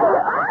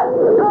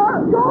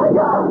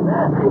 Georgia.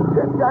 I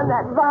tripped on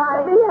that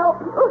vine. Let me help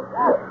you.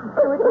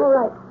 Oh, it's all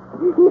right.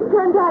 He's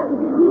turned back.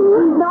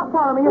 He's not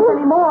following us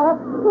anymore.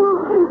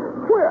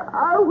 Where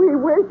are we?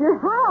 Where's your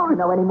house? I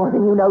know any more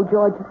than you know,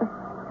 George.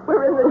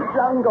 We're in the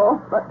jungle.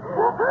 But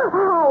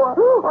how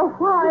or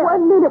why?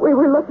 1 minute we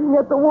were looking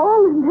at the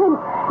wall, and then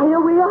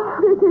here we are.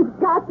 This has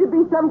got to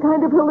be some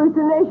kind of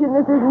hallucination.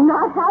 This is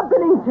not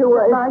happening to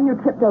us. The line you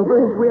tripped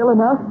over is real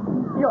enough.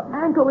 Your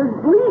ankle is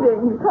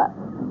bleeding.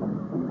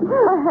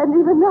 I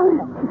hadn't even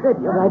noticed. She said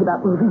you're right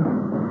about moving.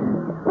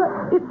 But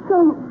it's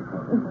so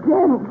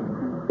dense.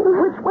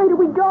 Which way do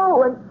we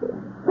go? And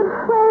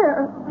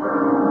where?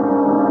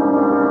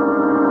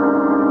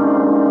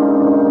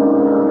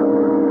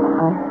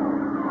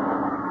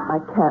 I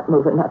can't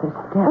move another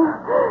step.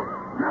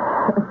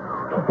 I'm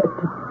scared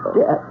to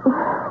death.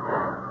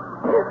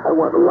 I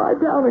want to lie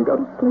down and go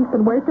to sleep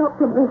and wake up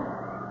from this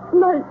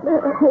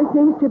nightmare. There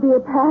seems to be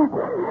a path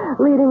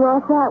leading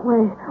off that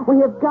way.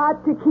 We have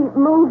got to keep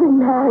moving,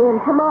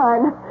 Marion. Come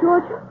on.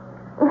 George,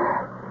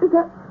 is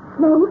that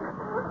snow?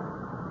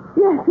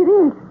 Yes, it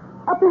is.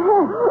 Up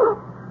ahead.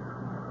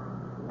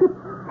 The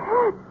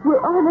path we're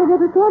on, I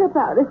never thought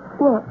about it.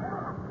 What?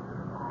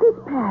 This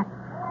path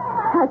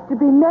has to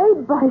be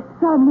made by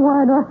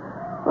someone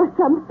or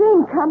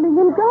something coming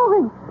and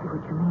going. See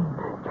what you mean.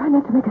 Try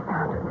not to make a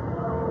sound.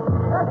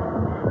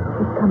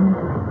 He's coming to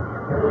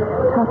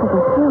the top of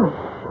the hill.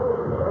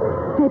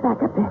 Stay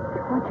back up there.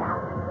 Watch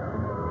out.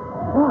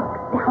 Look,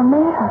 down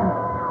there.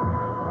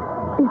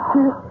 It's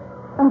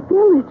a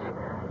village.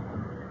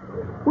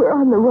 We're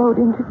on the road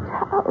into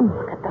town.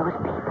 Look at those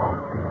people.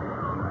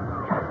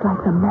 Just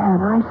like the man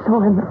I saw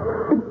in the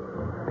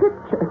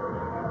picture.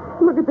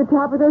 Look at the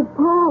top of those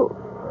poles.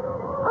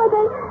 Are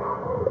they?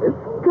 Let's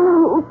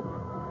go.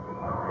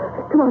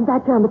 Come on,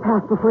 back down the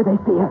path before they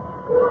see us.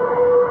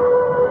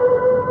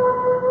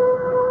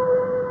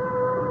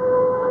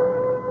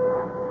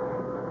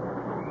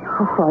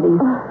 How far do you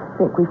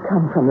think we've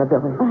come from the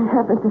village? I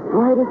haven't the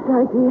slightest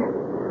idea.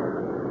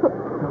 So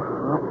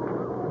hot.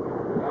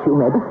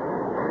 Humid.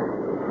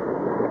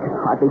 I can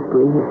hardly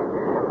breathe.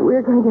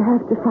 We're going to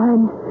have to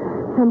find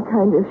some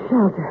kind of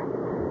shelter.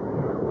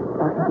 It's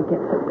starting to get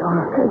so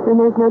dark. And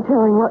there's no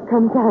telling what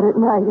comes out at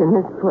night in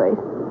this place.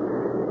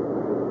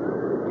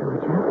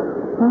 Georgia?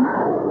 Huh?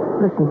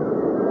 Listen.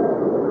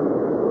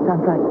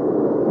 Sounds like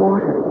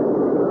water.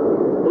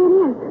 It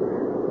is.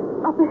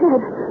 Up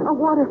ahead, a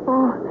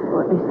waterfall.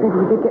 What they said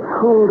we could get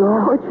cold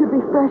off. Oh, it should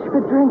be fresh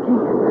for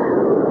drinking.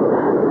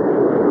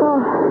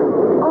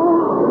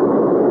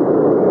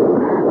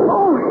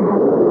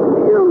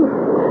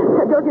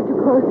 Don't get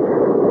too close.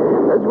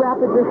 Those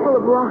rapids are full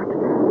of rocks.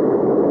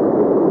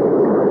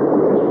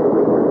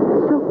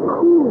 So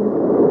cool.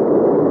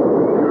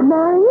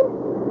 Marion?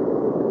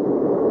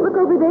 Look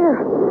over there.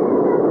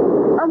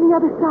 On the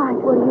other side.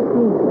 What do you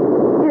see?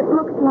 It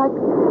looks like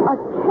a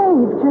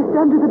cave just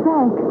under the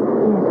bank.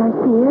 Yes, I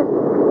see it.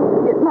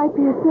 It might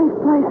be a safe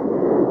place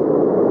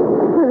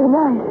for the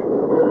night.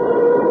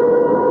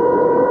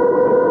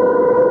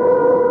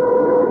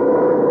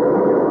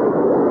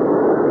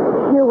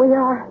 Here we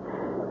are.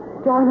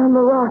 Down on the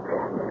rock.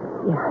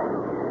 Yeah,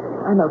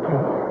 I'm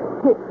okay.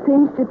 It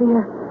seems to be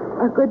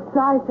a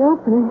good-sized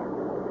opening.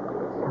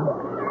 So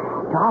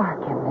dark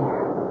in there.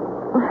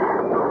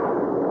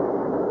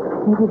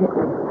 Maybe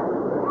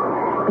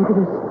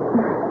there's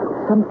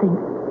something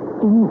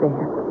in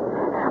there.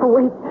 Oh,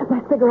 wait,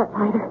 my cigarette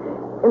lighter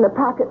in the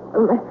pocket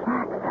of my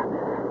slacks.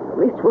 At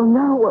least we'll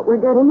know what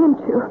we're getting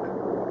into.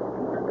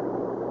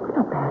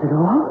 Not bad at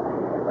all.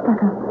 It's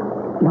like a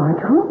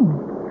large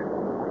room.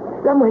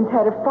 Someone's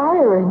had a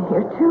fire in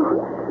here,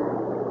 too.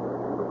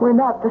 We're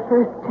not the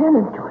first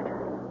tenants. Georgia,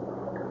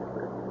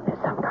 there's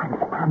some kind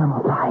of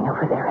animal lying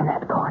over there in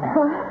that corner.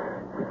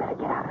 We better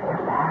get out of here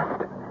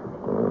fast.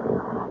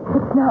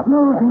 It's not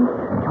moving.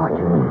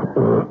 Georgia,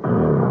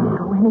 don't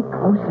go any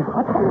closer.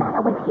 What's the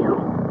matter with you?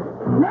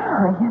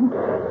 Marion.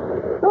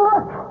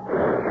 Look!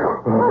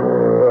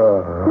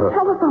 The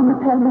telephone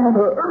repairman.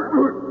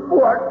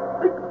 What?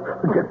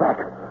 Get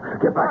back.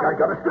 Get back. I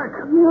got a stick.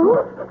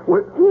 You?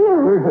 What?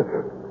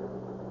 Here.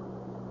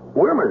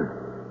 Women.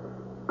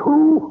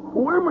 2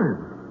 women.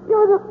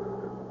 You're the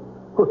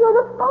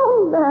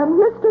phone man,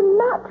 Mr.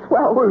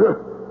 Maxwell.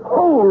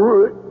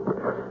 Oh,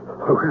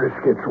 this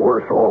gets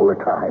worse all the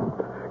time.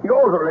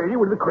 You're the lady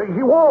with the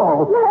crazy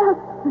wall.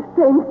 Yes, the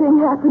same thing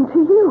happened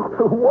to you.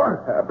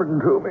 What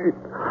happened to me?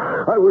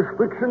 I was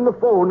fixing the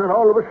phone, and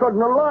all of a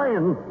sudden a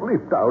lion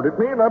leaped out at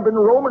me, and I've been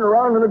roaming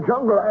around in the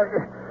jungle.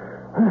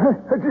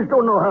 I just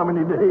don't know how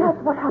many days.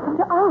 That's what happened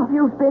to us.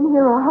 You've been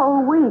here a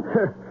whole week.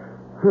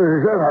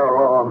 Is that how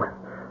long?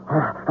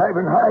 I've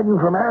been hiding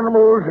from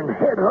animals and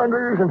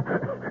headhunters and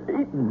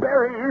eating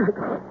berries.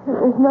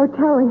 There's no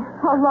telling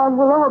how long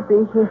we'll all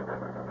be here.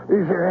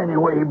 Is there any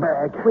way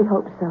back? We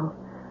hope so.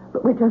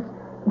 But we just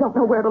don't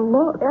know where to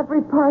look.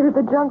 Every part of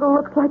the jungle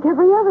looks like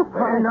every other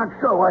part. Not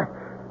so.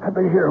 I've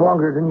been here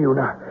longer than you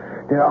now.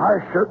 There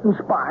are certain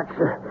spots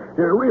that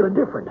are really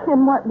different.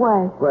 In what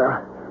way? Well,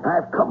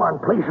 I've come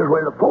on places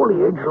where the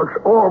foliage looks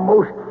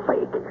almost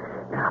fake.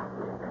 Now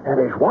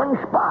there's one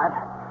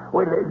spot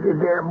where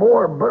there are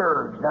more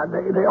birds. Now,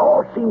 they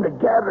all seem to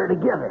gather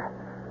together.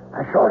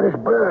 I saw this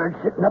bird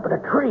sitting up in a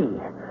tree,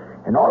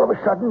 and all of a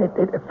sudden it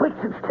flicks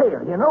its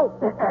tail, you know,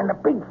 and a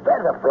big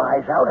feather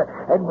flies out,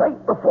 and right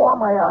before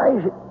my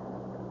eyes,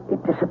 it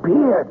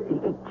disappeared.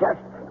 It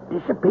just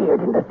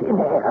disappeared into thin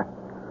air.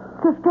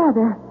 The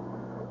feather.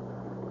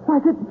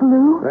 Was it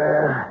blue?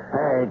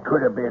 It could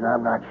have been.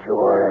 I'm not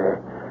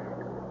sure.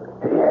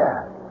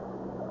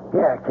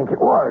 Yeah, I think it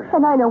was.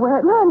 And I know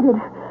where it landed.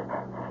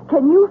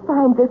 Can you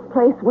find this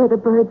place where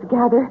the birds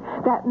gather?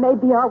 That may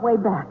be our way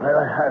back.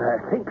 I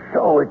think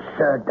so. It's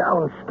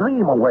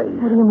downstream a ways.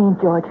 What do you mean,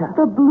 Georgia?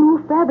 The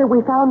blue feather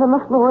we found on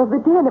the floor of the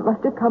den. It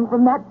must have come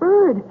from that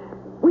bird.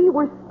 We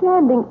were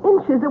standing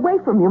inches away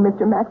from you,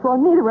 Mr. Maxwell.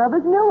 Neither of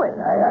us knew it.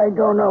 I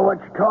don't know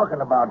what you're talking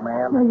about,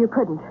 ma'am. No, you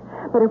couldn't.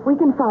 But if we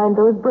can find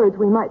those birds,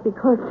 we might be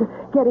close to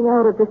getting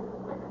out of this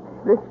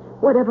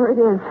whatever it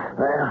is.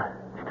 Well,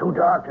 it's too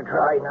dark to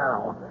try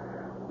now.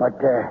 But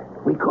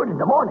we could in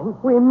the morning.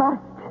 We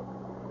must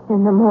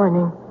in the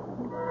morning.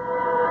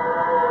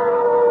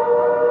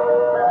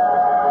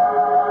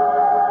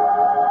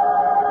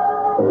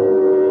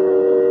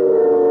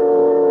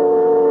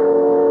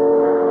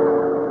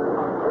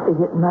 Is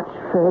it much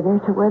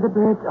further to where the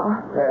birds are?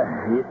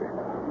 You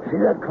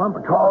see that clump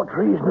of tall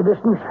trees in the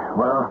distance?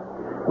 Well,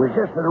 it was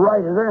just to the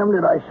right of them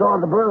that I saw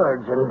the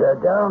birds, and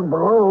down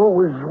below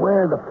was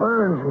where the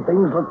ferns and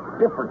things looked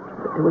different.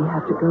 Do we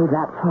have to go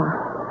that far?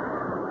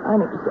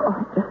 I'm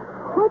exhausted.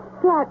 What's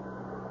that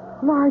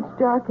large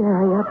dark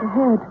area up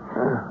ahead?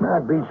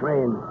 That beats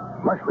me.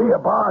 Must be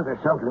a pond or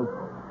something.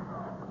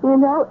 You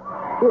know,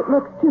 it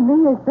looks to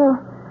me as though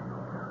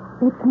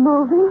it's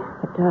moving.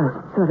 It does,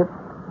 sort of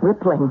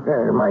rippling.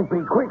 It might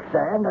be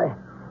quicksand. I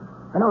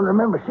don't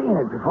remember seeing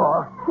it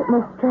before. It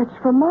must stretch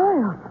for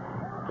miles.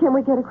 Can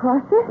we get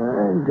across it?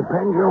 It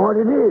depends on what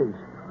it is.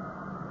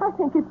 I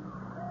think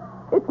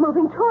it's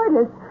moving toward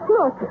us.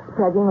 Look, it's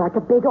spreading like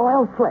a big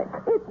oil slick.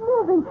 It's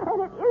moving, and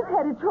it is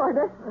headed toward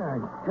us.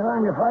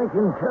 Darned if I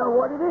can tell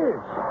what it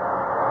is.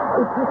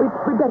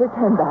 We better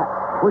turn back.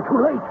 We're too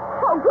late.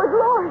 Oh, good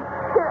Lord.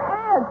 They're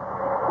ants.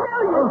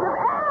 Millions of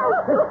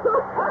ants.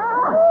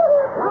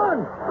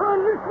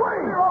 Run this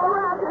way. They're all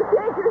around your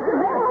shakers and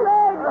their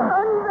legs.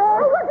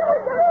 Look at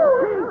it.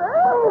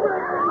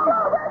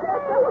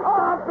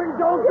 Stop and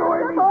don't do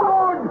any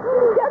good.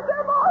 Get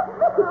them off.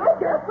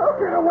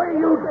 Get away,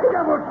 you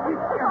devils.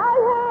 My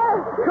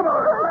hands. Come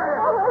on, man.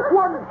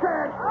 One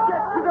chance.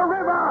 Get to the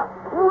river.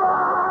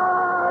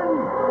 Run!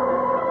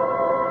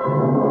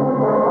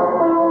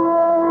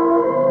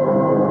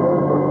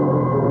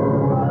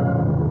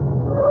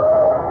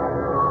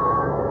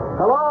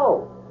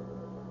 Hello?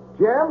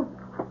 Jim?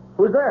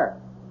 Who's there?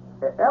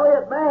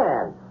 Elliot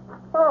Mann.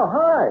 Oh,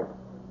 hi.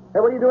 Hey,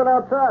 what are you doing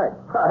outside?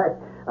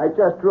 I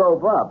just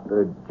drove up.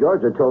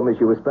 Georgia told me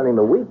she was spending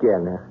the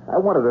weekend. I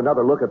wanted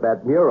another look at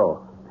that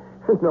mural.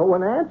 No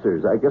one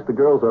answers. I guess the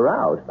girls are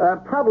out.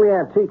 Probably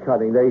antique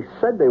hunting. They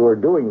said they were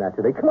doing that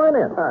today. Come on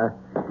in.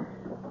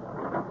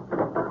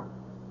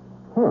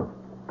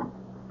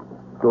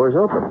 Door's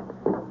open.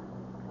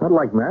 Not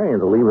like Marion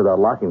to leave without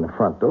locking the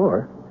front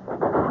door.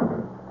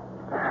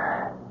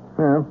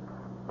 Well,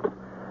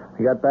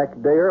 I got back a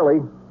day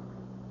early.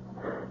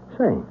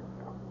 Say,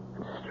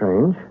 it's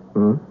strange.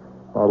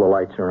 All the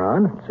lights are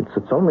on.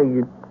 It's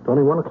only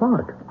 1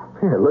 o'clock.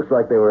 Yeah, it looks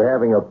like they were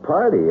having a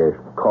party.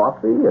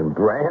 Coffee and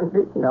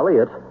brandy.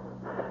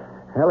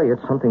 Elliot,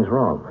 something's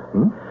wrong.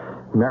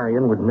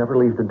 Marion would never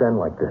leave the den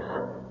like this.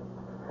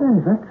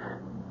 Hey,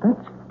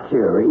 that's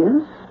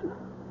curious.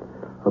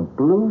 A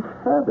blue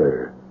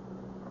feather.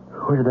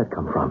 Where did that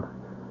come from?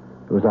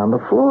 It was on the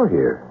floor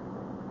here.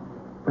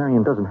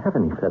 Marion doesn't have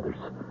any feathers.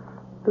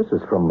 This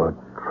is from a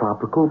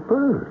tropical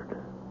bird.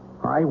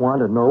 I want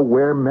to know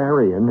where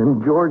Marion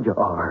and Georgia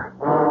are.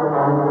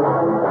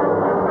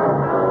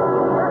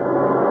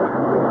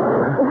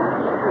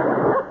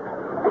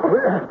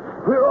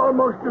 We're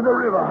almost to the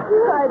river.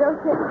 I don't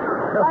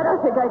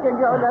think I can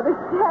go another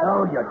step.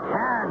 Oh, you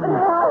can.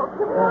 No.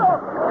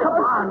 Come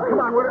on.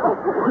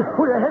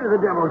 We're ahead of the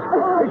devils.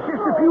 It's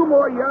just a few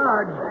more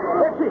yards.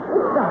 That's it.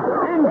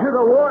 Into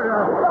the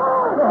water.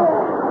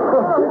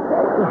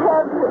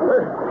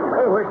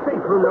 We're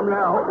safe from them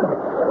now.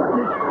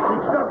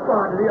 It's not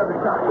far to the other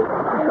side.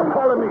 So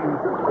follow me.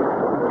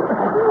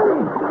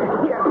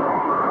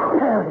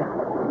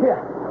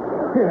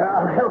 Here,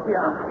 I'll help you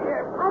out.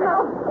 I'm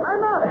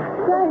out.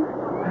 Thanks.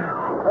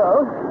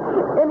 Oh,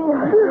 any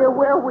idea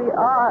where we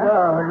are?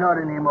 No, not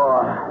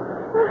anymore.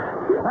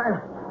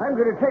 I'm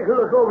going to take a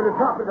look over the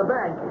top of the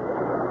bank.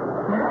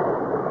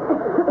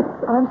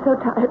 I'm so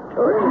tired,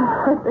 George.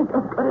 I think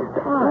I'm going to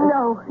die.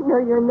 No,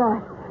 you're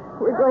not.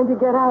 We're going to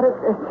get out of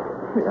this.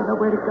 We don't know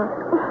where to go.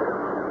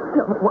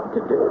 Don't know what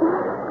to do.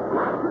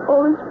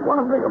 Always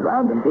wandering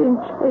around and being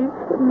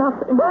chased and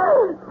nothing.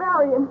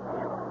 Marion!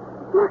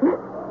 Look.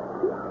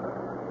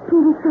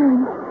 Through the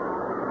ferns.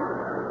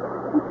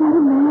 Is that a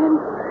man?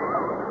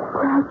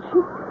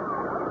 Crouching?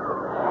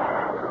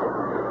 Yes.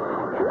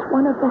 It's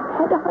one of the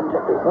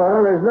headhunters.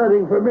 Well, there's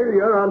nothing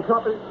familiar on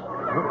top of...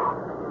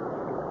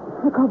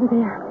 Look over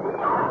there.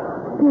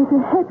 There's a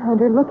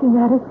headhunter looking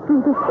at us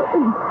through the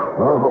ferns.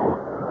 Oh.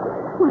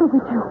 What'll we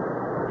do?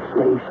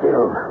 Stay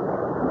still.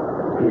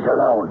 He's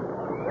alone.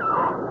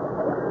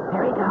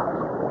 There he goes.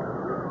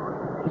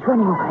 He's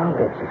running away.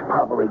 Yes, he's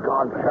probably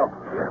gone for help.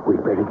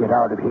 We'd better get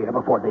out of here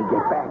before they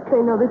get back.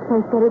 They know this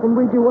place better than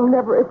we do. We'll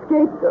never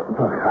escape them.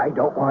 Look, I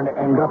don't want to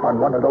end up on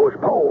one of those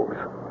poles.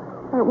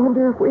 I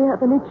wonder if we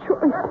have any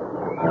choice.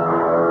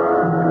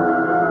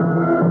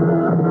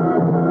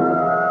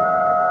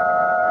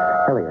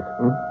 Elliot,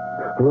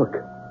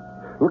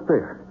 Look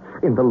there.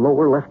 In the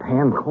lower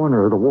left-hand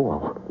corner of the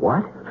wall.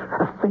 What?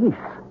 A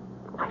face.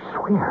 I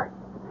swear.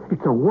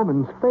 It's a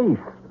woman's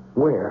face.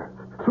 Where?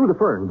 Through the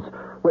ferns.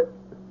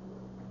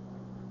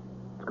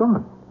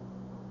 gone.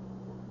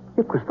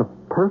 It was the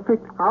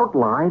perfect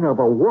outline of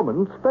a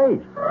woman's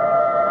face.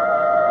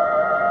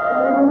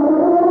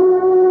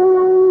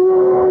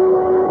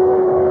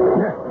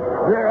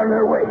 They're on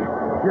their way.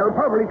 They'll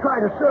probably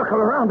try to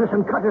circle around us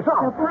and cut us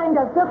off. They'll find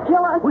us. They'll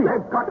kill us. We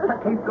have got to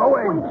keep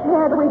going.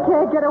 We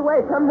can't get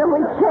away from them.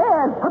 We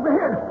can't. Up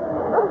ahead.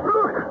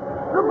 Look,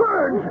 the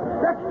birds.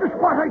 That's the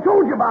spot I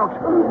told you about.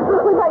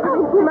 We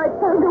might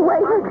find a way.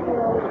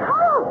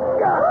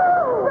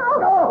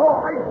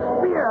 No, I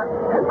spear.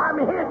 I'm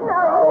hit.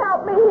 No,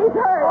 help me. He's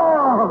hurt.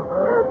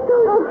 Past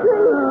those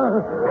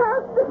trees.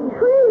 Past the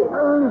trees.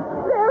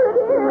 There it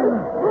is.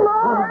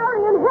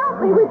 Marion,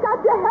 help me. We've got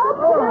to help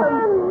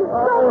him.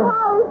 The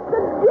house,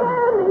 the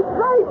den is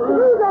right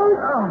through those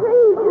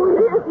trees.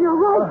 Yes, you're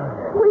right.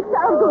 We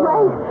found the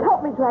way.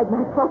 Help me drag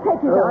Maxwell.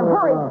 Take his arm.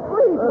 Hurry,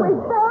 please. We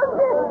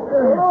found it.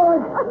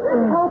 Lord,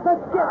 help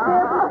us get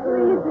there.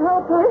 Please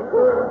help us.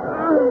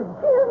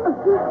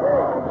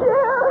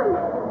 Jim.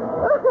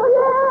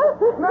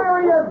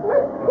 Marion!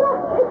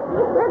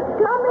 It's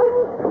coming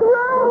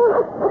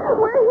through.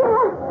 We're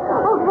here.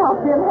 Oh,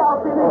 help him.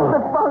 It's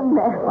the phone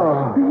man.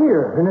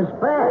 Spear in his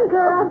back.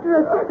 They're after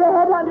us. The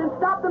headhunters.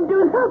 Stop them.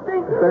 Do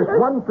something. There's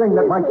one thing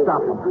that might stop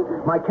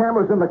them. My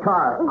camera's in the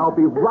car. I'll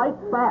be right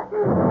back.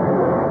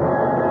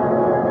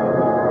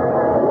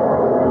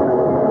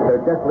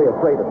 They're deathly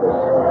afraid of this.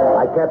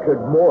 I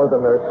captured more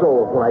than their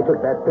souls when I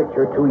took that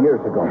picture 2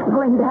 years ago.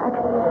 Going back.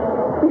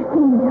 We've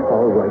seen you.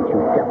 All right, you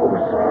devils.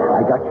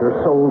 I got your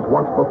souls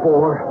once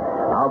before.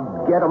 I'll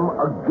get them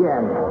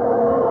again.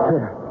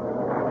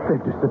 They're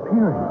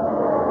disappearing.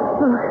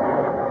 Look.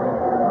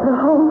 The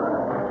whole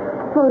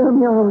photo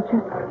mural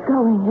just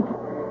going. It's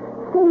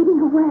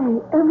fading away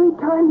every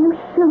time you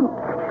shoot.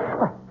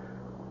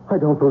 I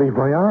don't believe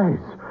my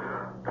eyes.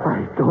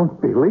 I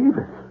don't believe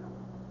it.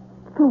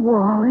 The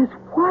wall is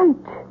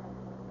white.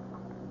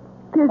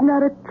 There's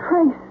not a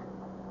trace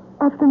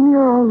of the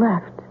mural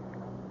left.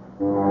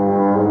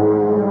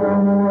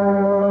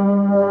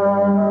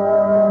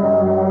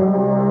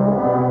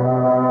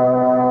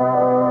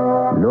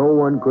 No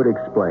one could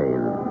explain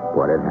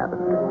what had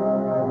happened.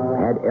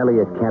 Had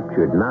Elliot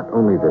captured not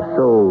only the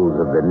souls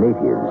of the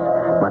natives,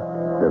 but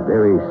the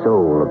very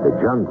soul of the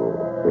jungle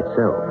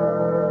itself?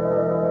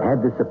 Had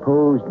the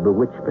supposed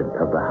bewitchment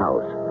of the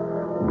house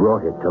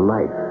brought it to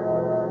life?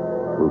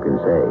 Who can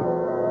say?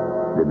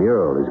 The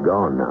mural is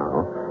gone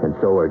now, and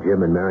so are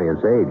Jim and Marion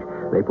Sage.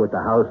 They put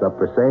the house up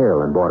for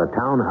sale and bought a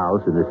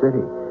townhouse in the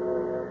city.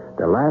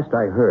 The last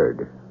I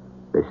heard,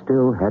 they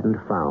still hadn't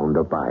found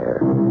a buyer.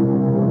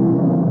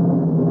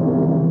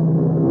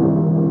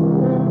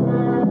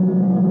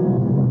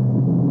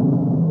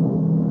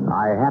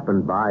 I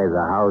happened by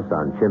the house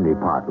on Chimney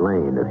Pot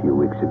Lane a few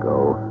weeks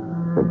ago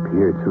and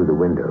peered through the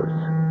windows.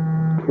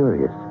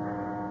 Curious.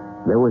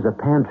 There was a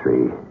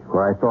pantry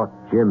where I thought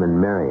Jim and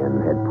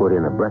Marion had put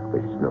in a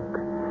breakfast nook,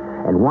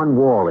 and one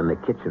wall in the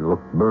kitchen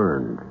looked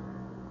burned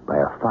by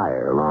a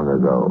fire long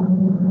ago.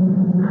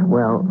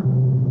 Well,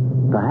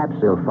 perhaps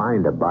they'll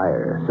find a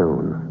buyer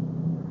soon.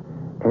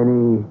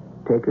 Any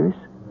takers?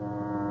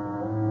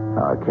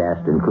 Our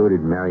cast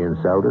included Marion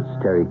Seldes,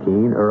 Terry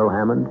Keane, Earl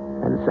Hammond,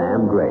 and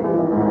Sam Gray.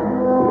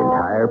 The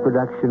entire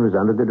production was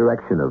under the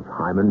direction of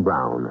Hyman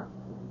Brown.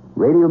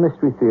 Radio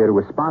Mystery Theater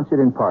was sponsored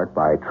in part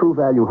by True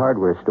Value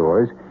Hardware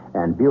Stores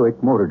and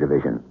Buick Motor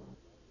Division.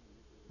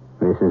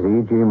 This is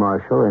E.G.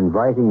 Marshall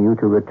inviting you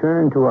to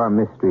return to our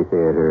Mystery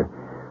Theater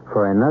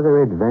for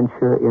another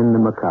adventure in the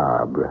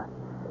macabre.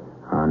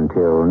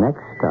 Until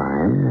next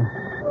time,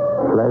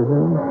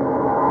 pleasant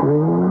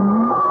dreams.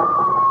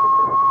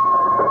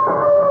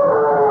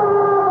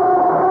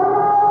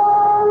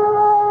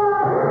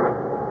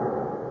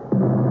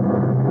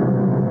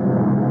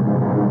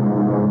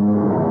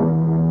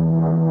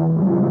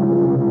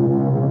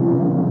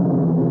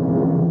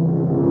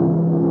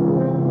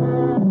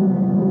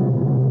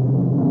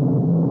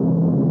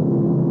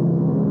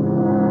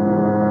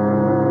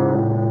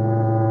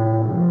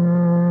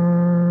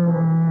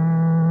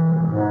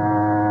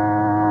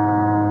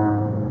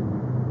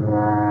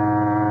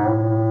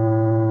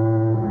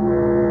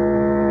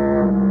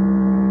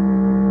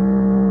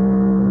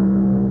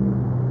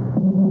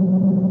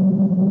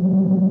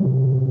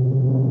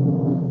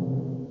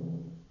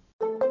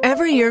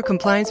 Every year,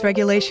 compliance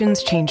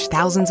regulations change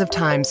thousands of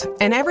times,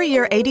 and every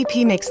year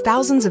ADP makes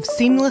thousands of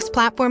seamless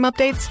platform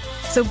updates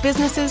so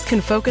businesses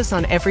can focus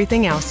on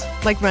everything else,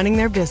 like running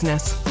their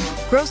business.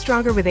 Grow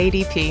stronger with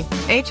ADP,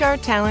 HR,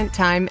 talent,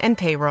 time, and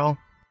payroll.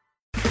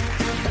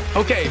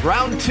 Okay,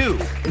 round two.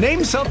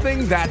 Name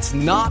something that's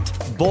not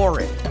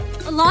boring.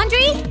 A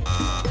laundry?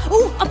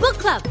 Ooh, a book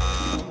club.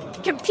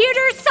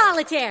 Computer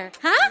solitaire,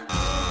 huh?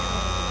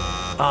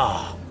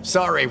 Ah,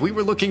 sorry, we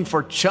were looking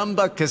for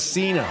Chumba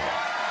Casino.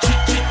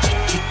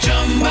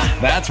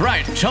 That's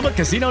right.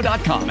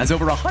 ChumbaCasino.com has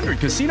over 100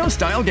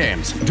 casino-style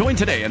games. Join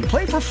today and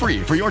play for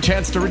free for your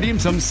chance to redeem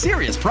some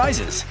serious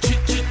prizes.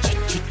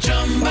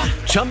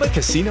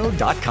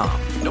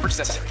 ChumbaCasino.com. No purchase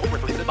necessary. Void where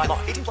prohibited by law.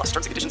 18+ terms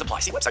and conditions apply.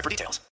 See website for details.